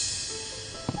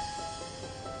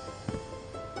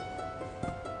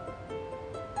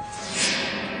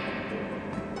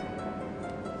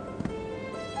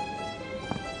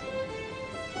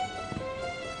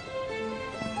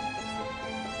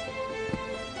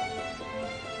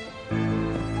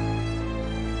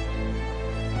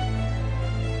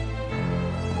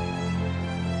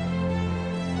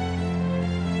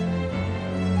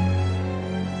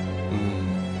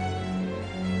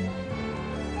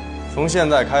从现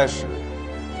在开始，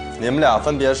你们俩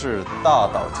分别是大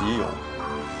岛吉友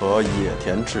和野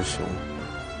田智雄。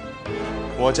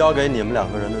我交给你们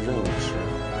2个人的任务是，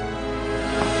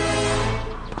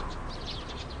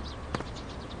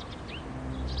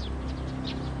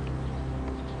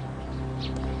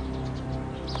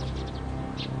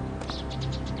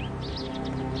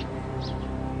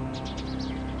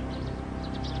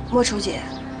莫愁姐，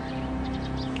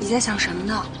你在想什么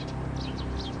呢？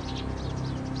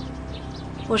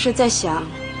我是在想，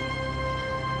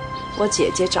我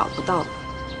姐姐找不到了，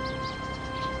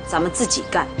咱们自己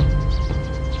干。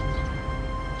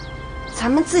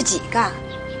咱们自己干？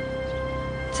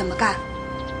怎么干？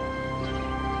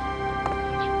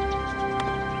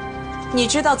你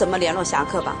知道怎么联络侠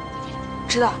客吧？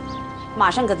知道，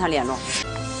马上跟他联络。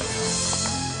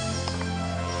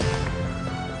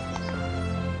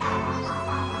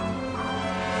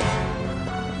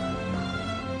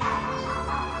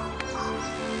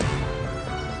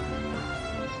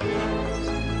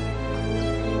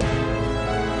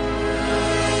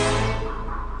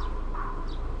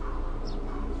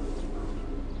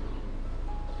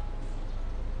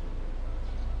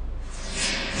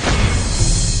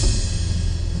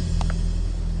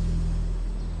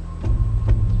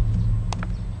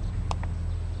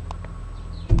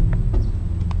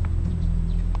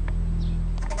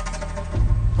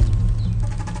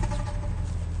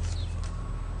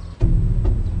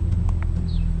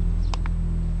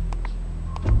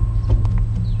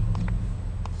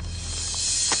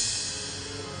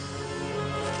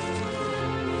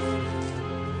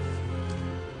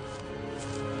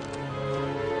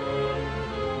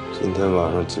今天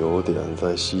晚上9点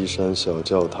在西山小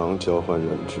教堂交换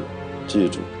人质，记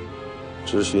住，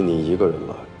只许你一个人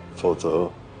来，否则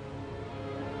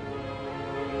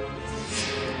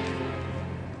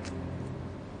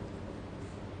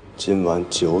今晚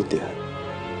9点，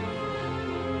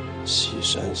西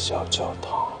山小教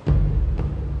堂。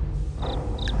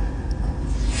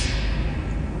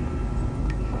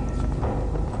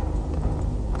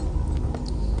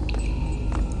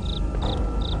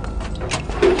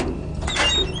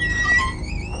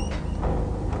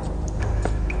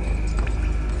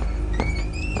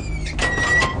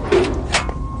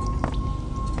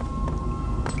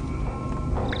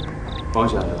王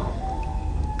先生，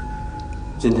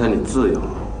今天你自由了，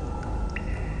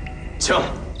请。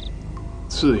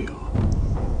自由？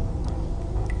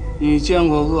你见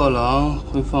过饿狼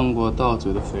会放过到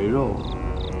嘴的肥肉吗？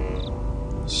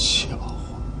笑话！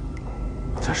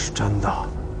这是真的，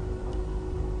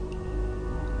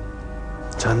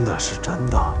真的是真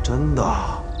的，真的。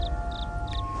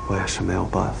我也是没有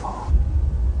办法，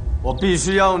我必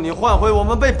须要用你换回我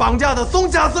们被绑架的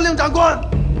松下司令长官。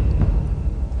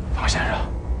王先生，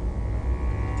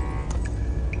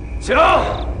请。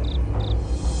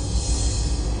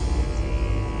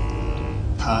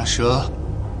打蛇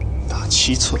打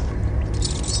7寸。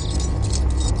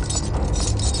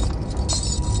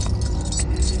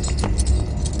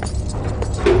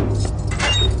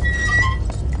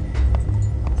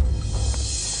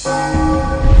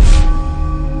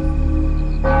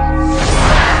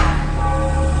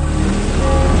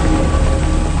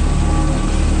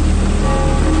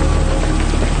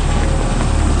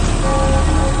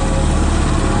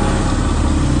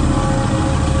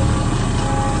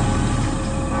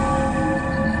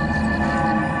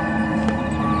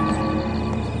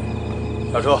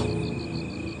下车。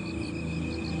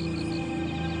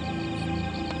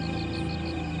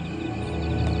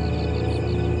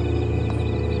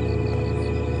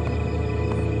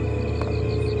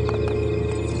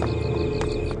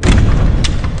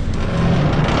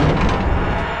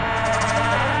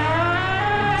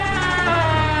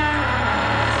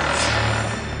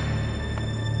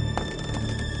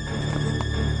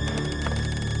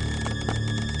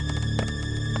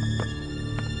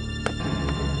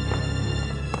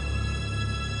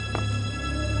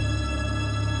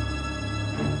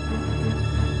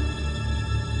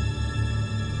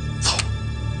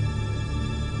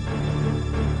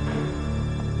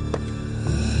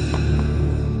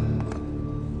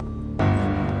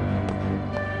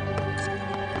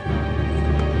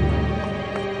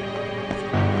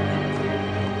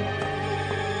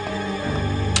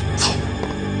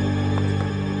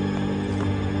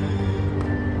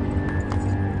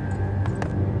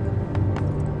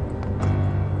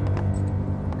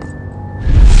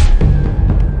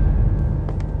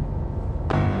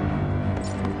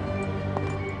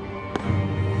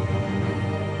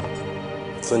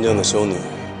尊敬的修女，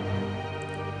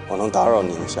我能打扰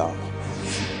您一下吗？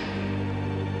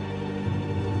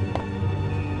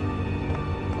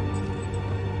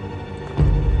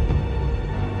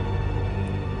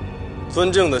尊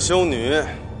敬的修女，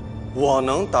我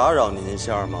能打扰您一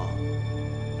下吗？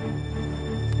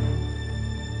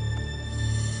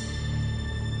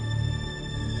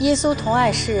耶稣同爱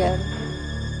世人，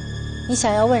你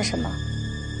想要问什么？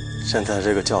现在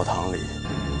这个教堂里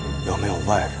有没有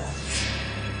外人？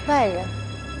外人？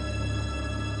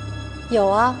有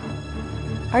啊，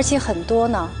而且很多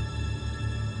呢，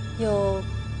有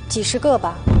几十个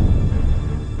吧。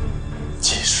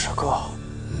几十个？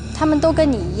他们都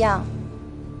跟你一样，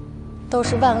都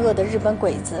是万恶的日本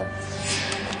鬼子。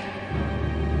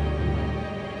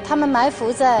他们埋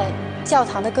伏在教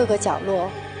堂的各个角落，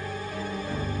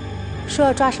说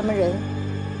要抓什么人。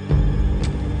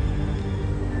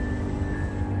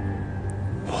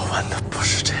我问的不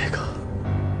是这个。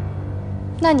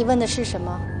那你问的是什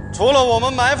么？除了我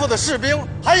们埋伏的士兵，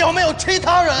还有没有其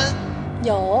他人？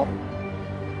有，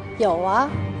有啊。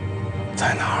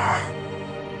在哪儿？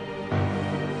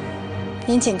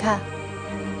您请看。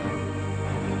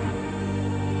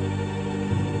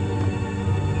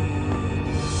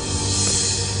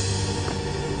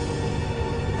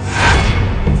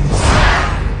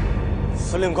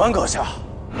司令官阁下，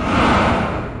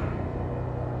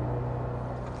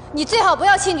你最好不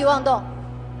要轻举妄动。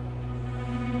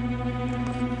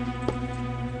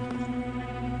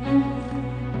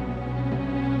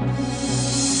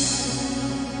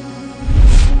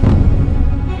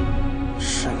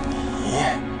是你？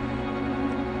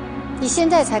你现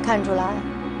在才看出来，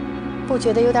不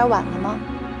觉得有点晚了吗？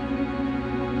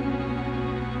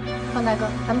方大哥，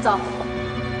咱们走。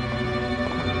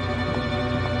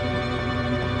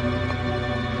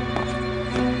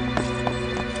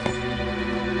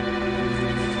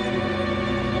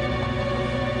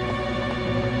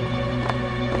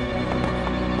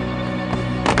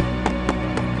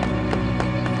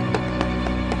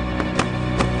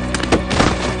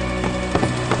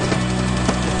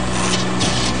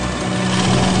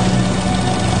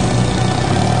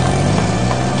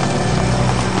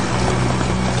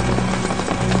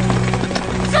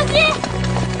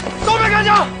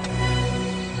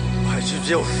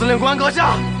只有司令官阁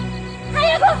下。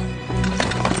还有个。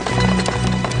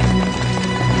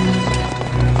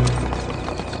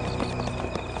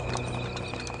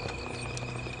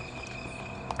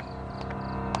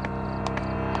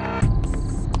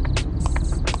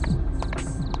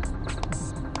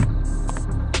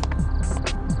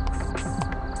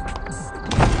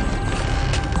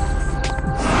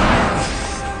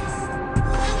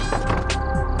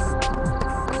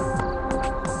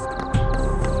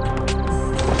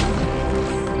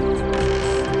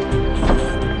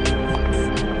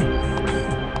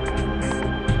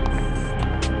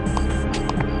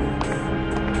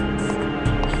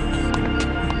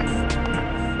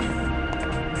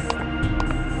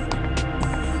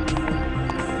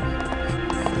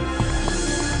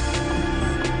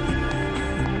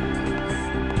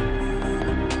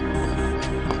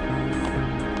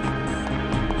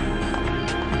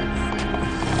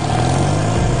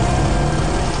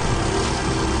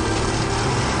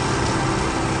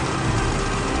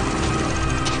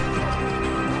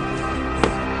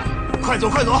快走，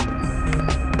快走！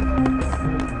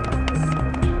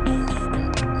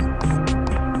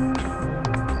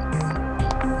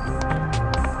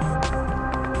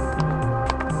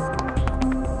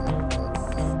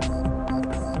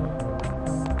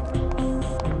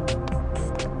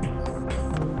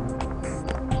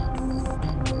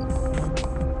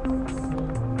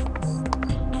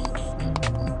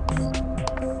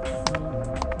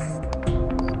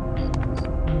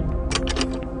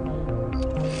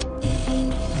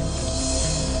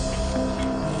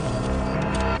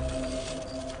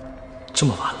这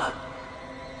么晚了，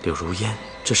柳如烟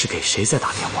这是给谁在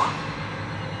打电话？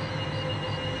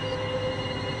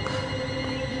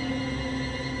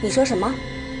你说什么？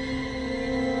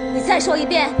你再说一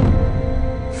遍。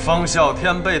方啸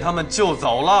天被他们救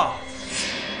走了。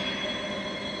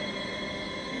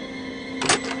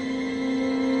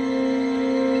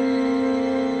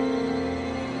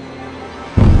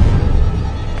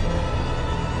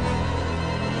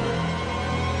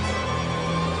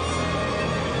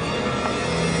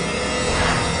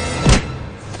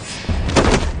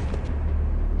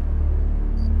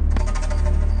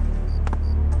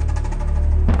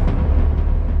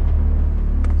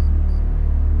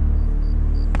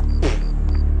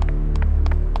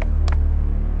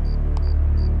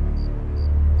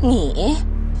你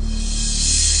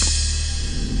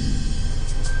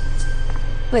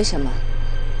为什么？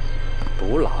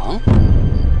独狼，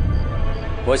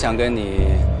我想跟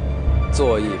你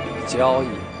做一笔交易。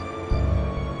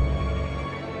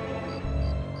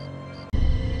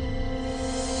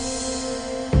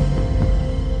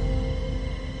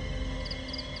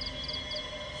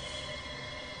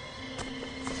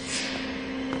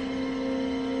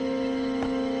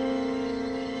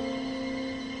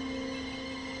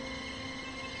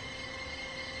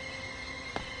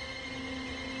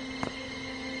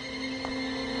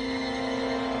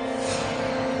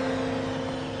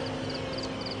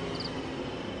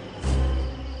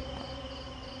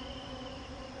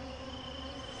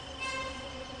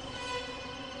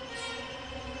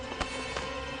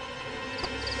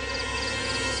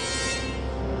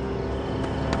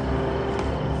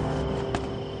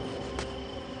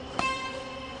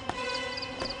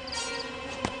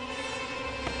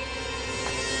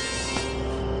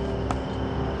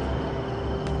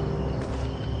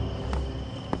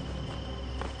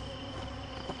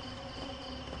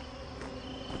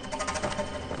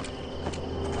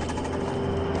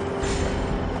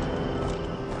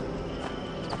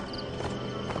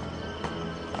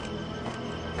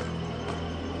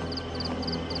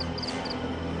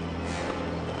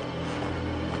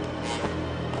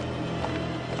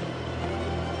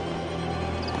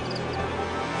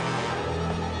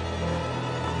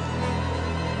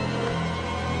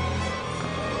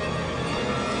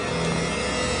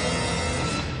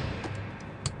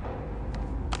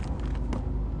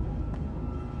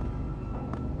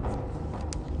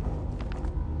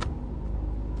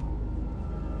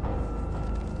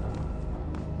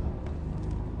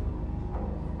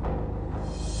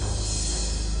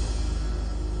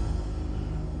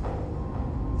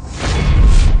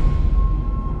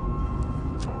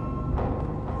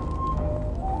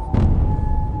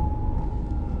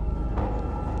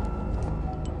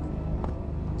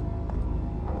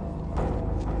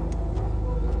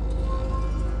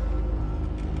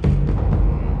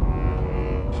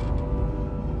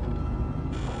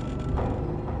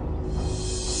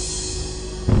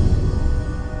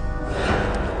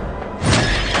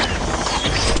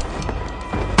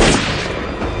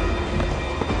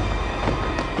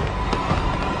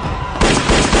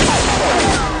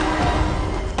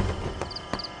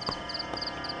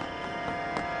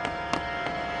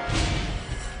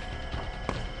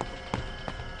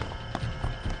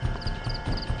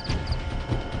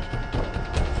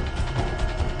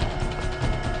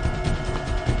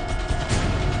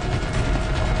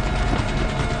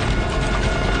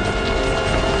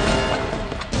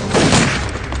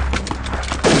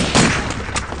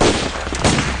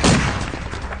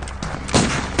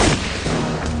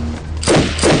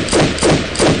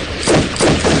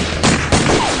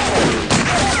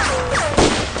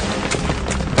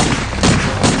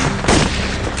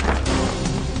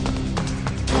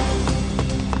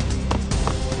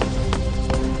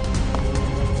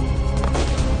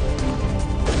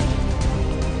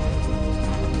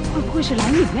会是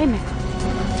蓝影妹妹吧？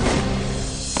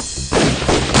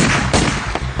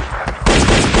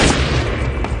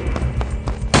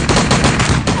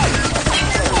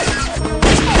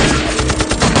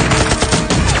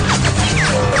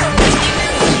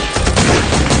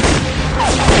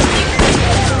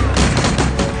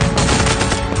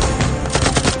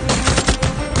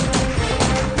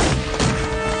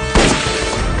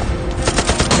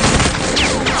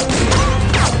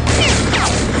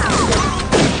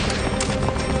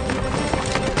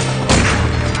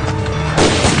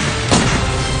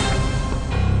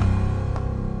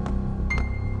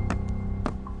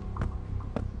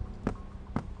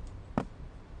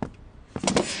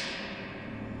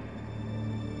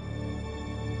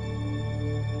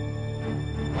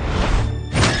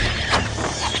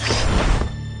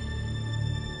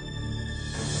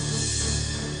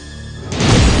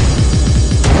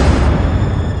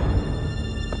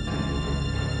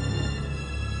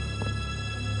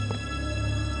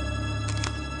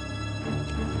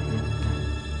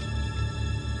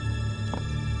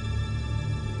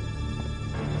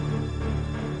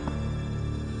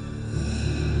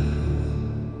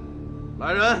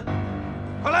来人，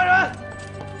快来人！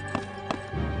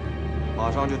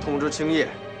马上去通知青叶，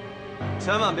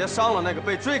千万别伤了那个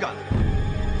被追赶的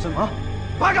人。怎么？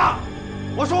八嘎！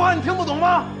我说话你听不懂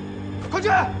吗？快去！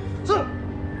是。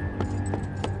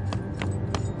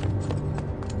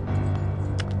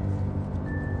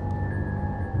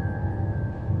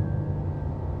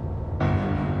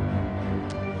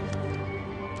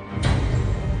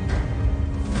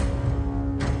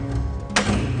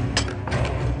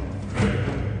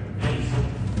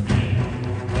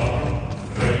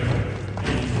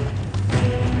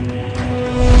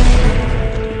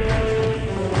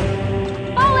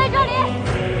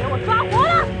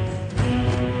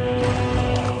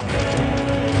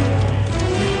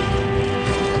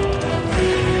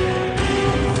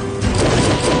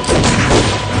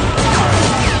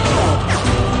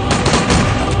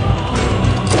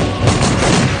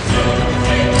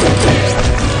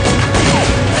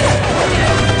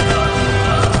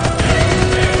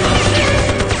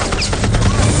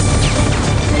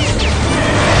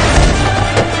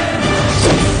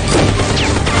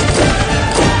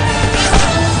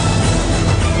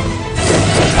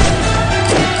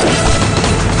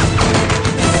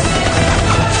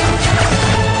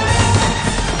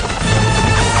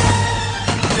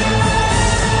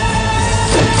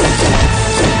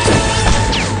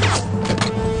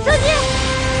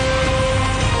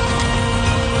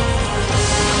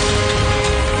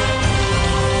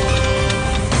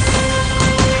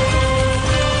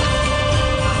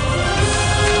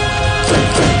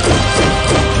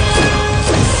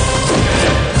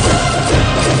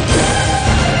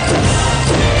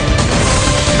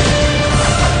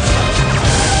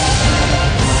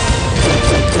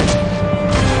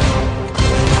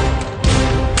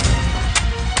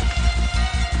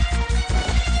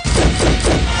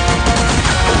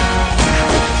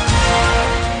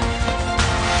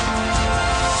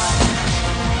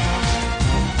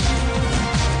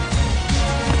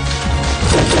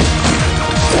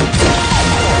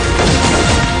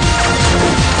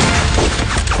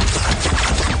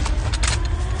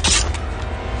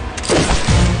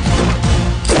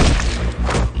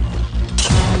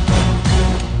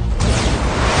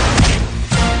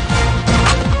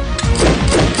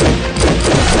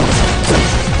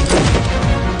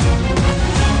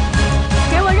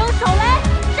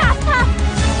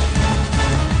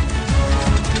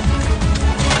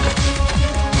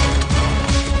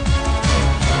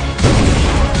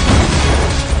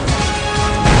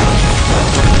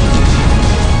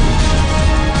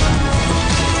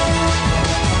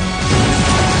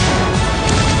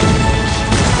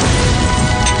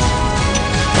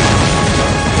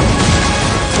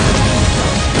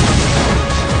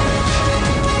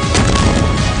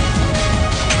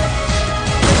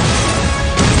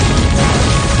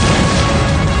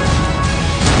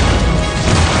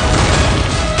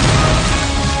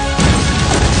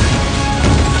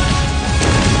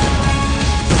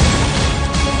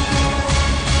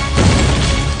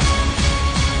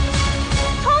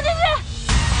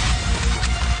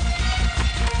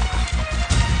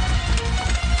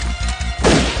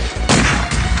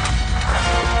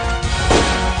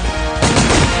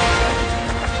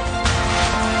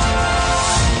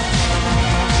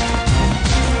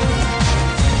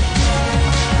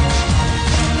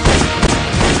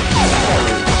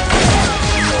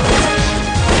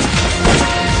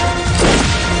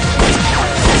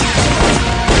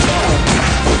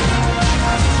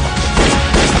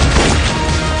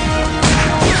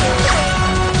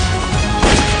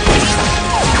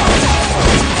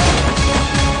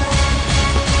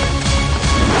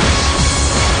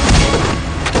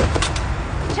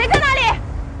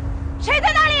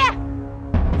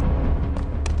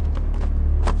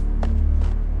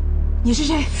你是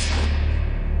谁？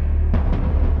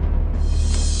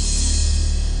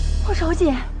我手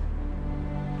姐，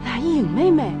蓝影妹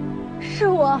妹，是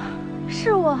我，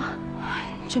是我。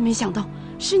真没想到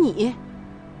是你。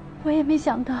我也没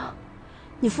想到。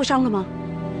你负伤了吗？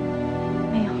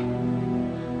没有。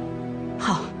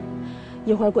好，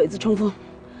一会儿鬼子冲锋，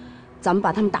咱们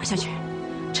把他们打下去，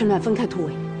趁乱分开突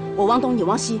围。我往东，你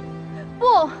往西。不，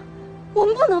我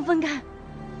们不能分开，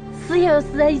死也要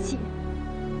死在一起。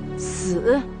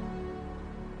死？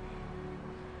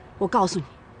我告诉你，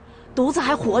独子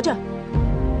还活着。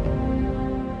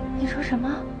你说什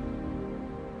么？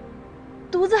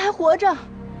独子还活着？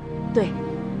对，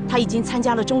他已经参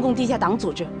加了中共地下党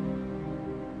组织。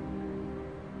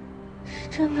是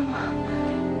真的吗？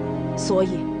所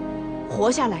以，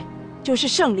活下来就是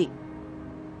胜利。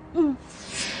嗯。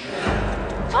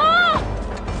冲！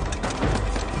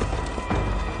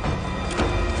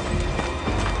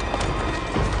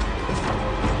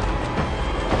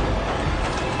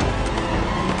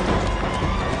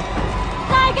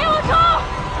再给我冲！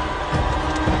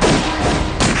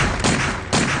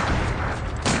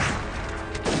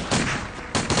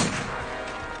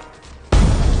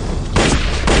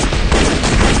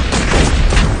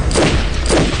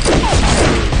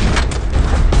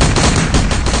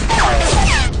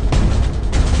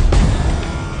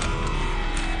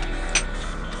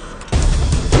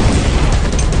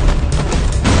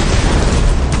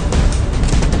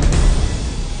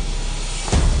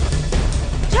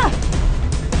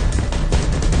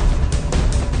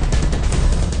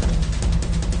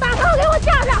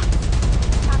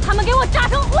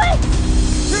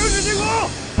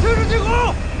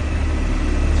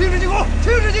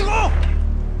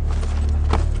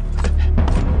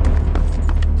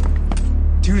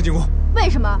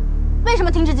为什么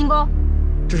停止进攻？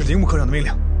这是铃木科长的命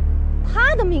令。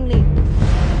他的命令？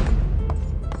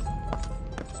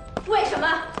为什么？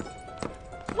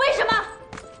为什么？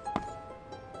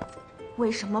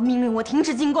为什么命令我停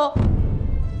止进攻？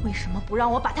为什么不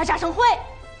让我把他炸成灰？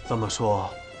这么说，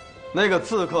那个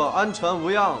刺客安全无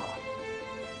恙了。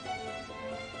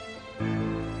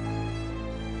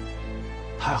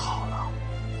太好了！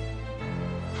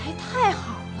还太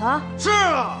好了？是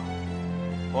啊。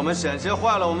我们险些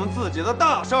坏了我们自己的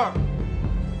大事儿。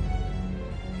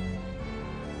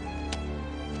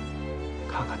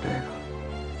看看这个，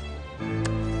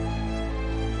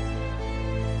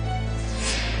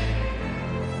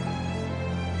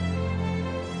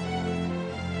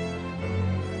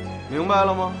明白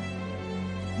了吗？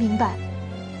明白。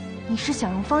你是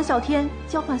想用方啸天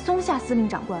交换松下司令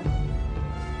长官？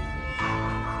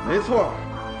没错，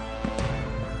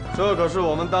这可是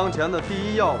我们当前的第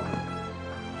一要务。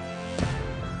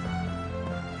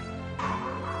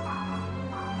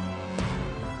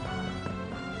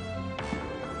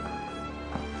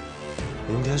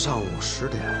明天上午10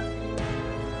点，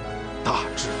大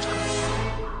致产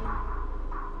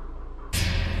出。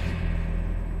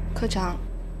科长，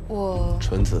我……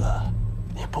纯子，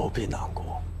你不必难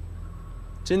过。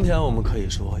今天我们可以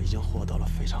说已经获得了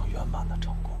非常圆满的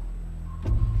成功。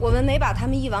我们没把他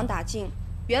们一网打尽，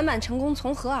圆满成功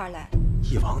从何而来？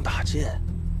一网打尽，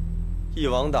一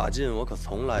网打尽，我可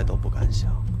从来都不敢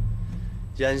想。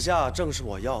眼下正是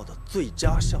我要的最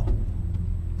佳效果。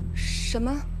什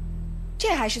么？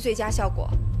这还是最佳效果？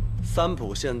三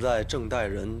浦现在正带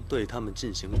人对他们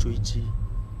进行追击，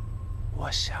我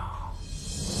想，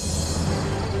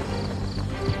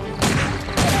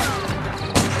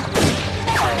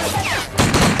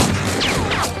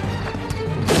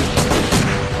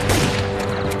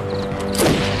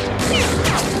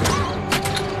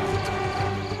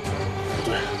不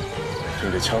对，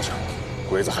听这枪声，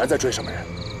鬼子还在追什么人？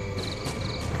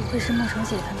不会是莫愁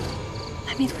姐他们？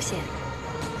还没脱险。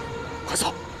快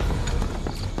走！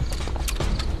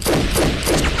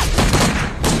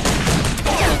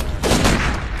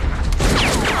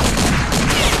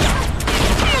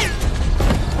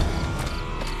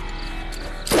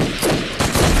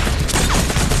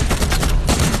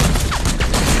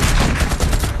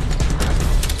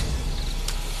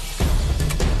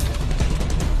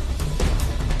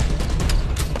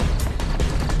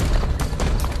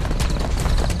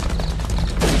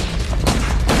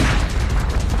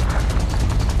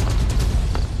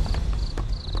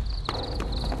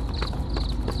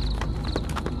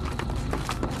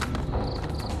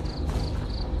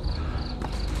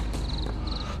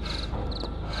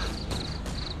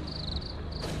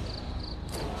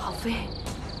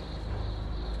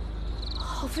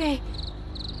好飞！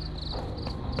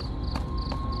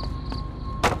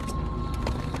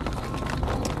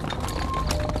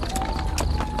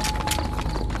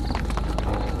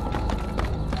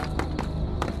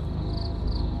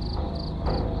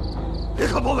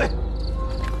包围。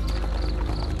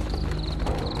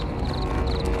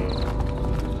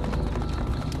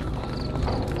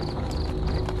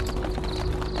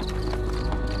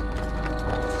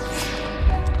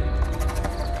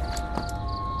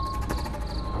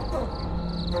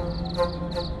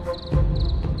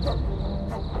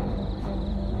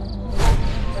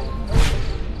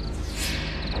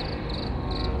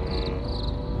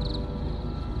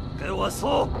给我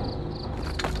搜！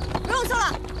不用搜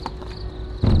了。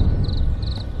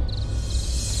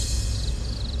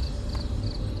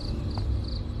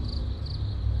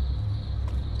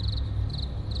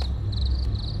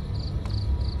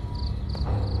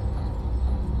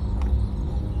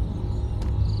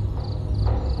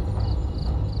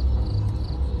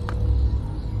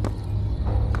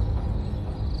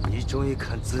你终于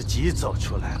肯自己走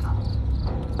出来了，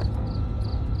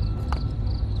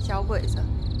小鬼子，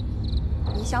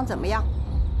你想怎么样？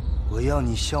我要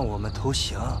你向我们投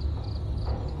降。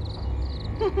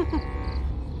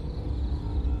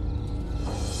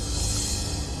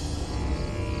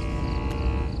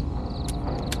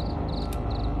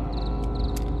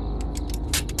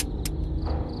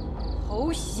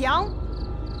投降？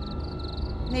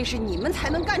那是你们才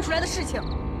能干出来的事情。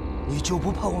你就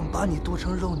不怕我们把你剁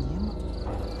成肉泥吗？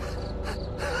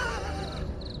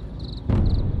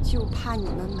就怕你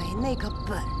们没那个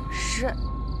本事。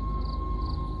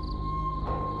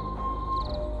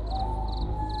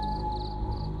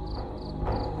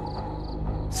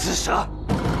自杀！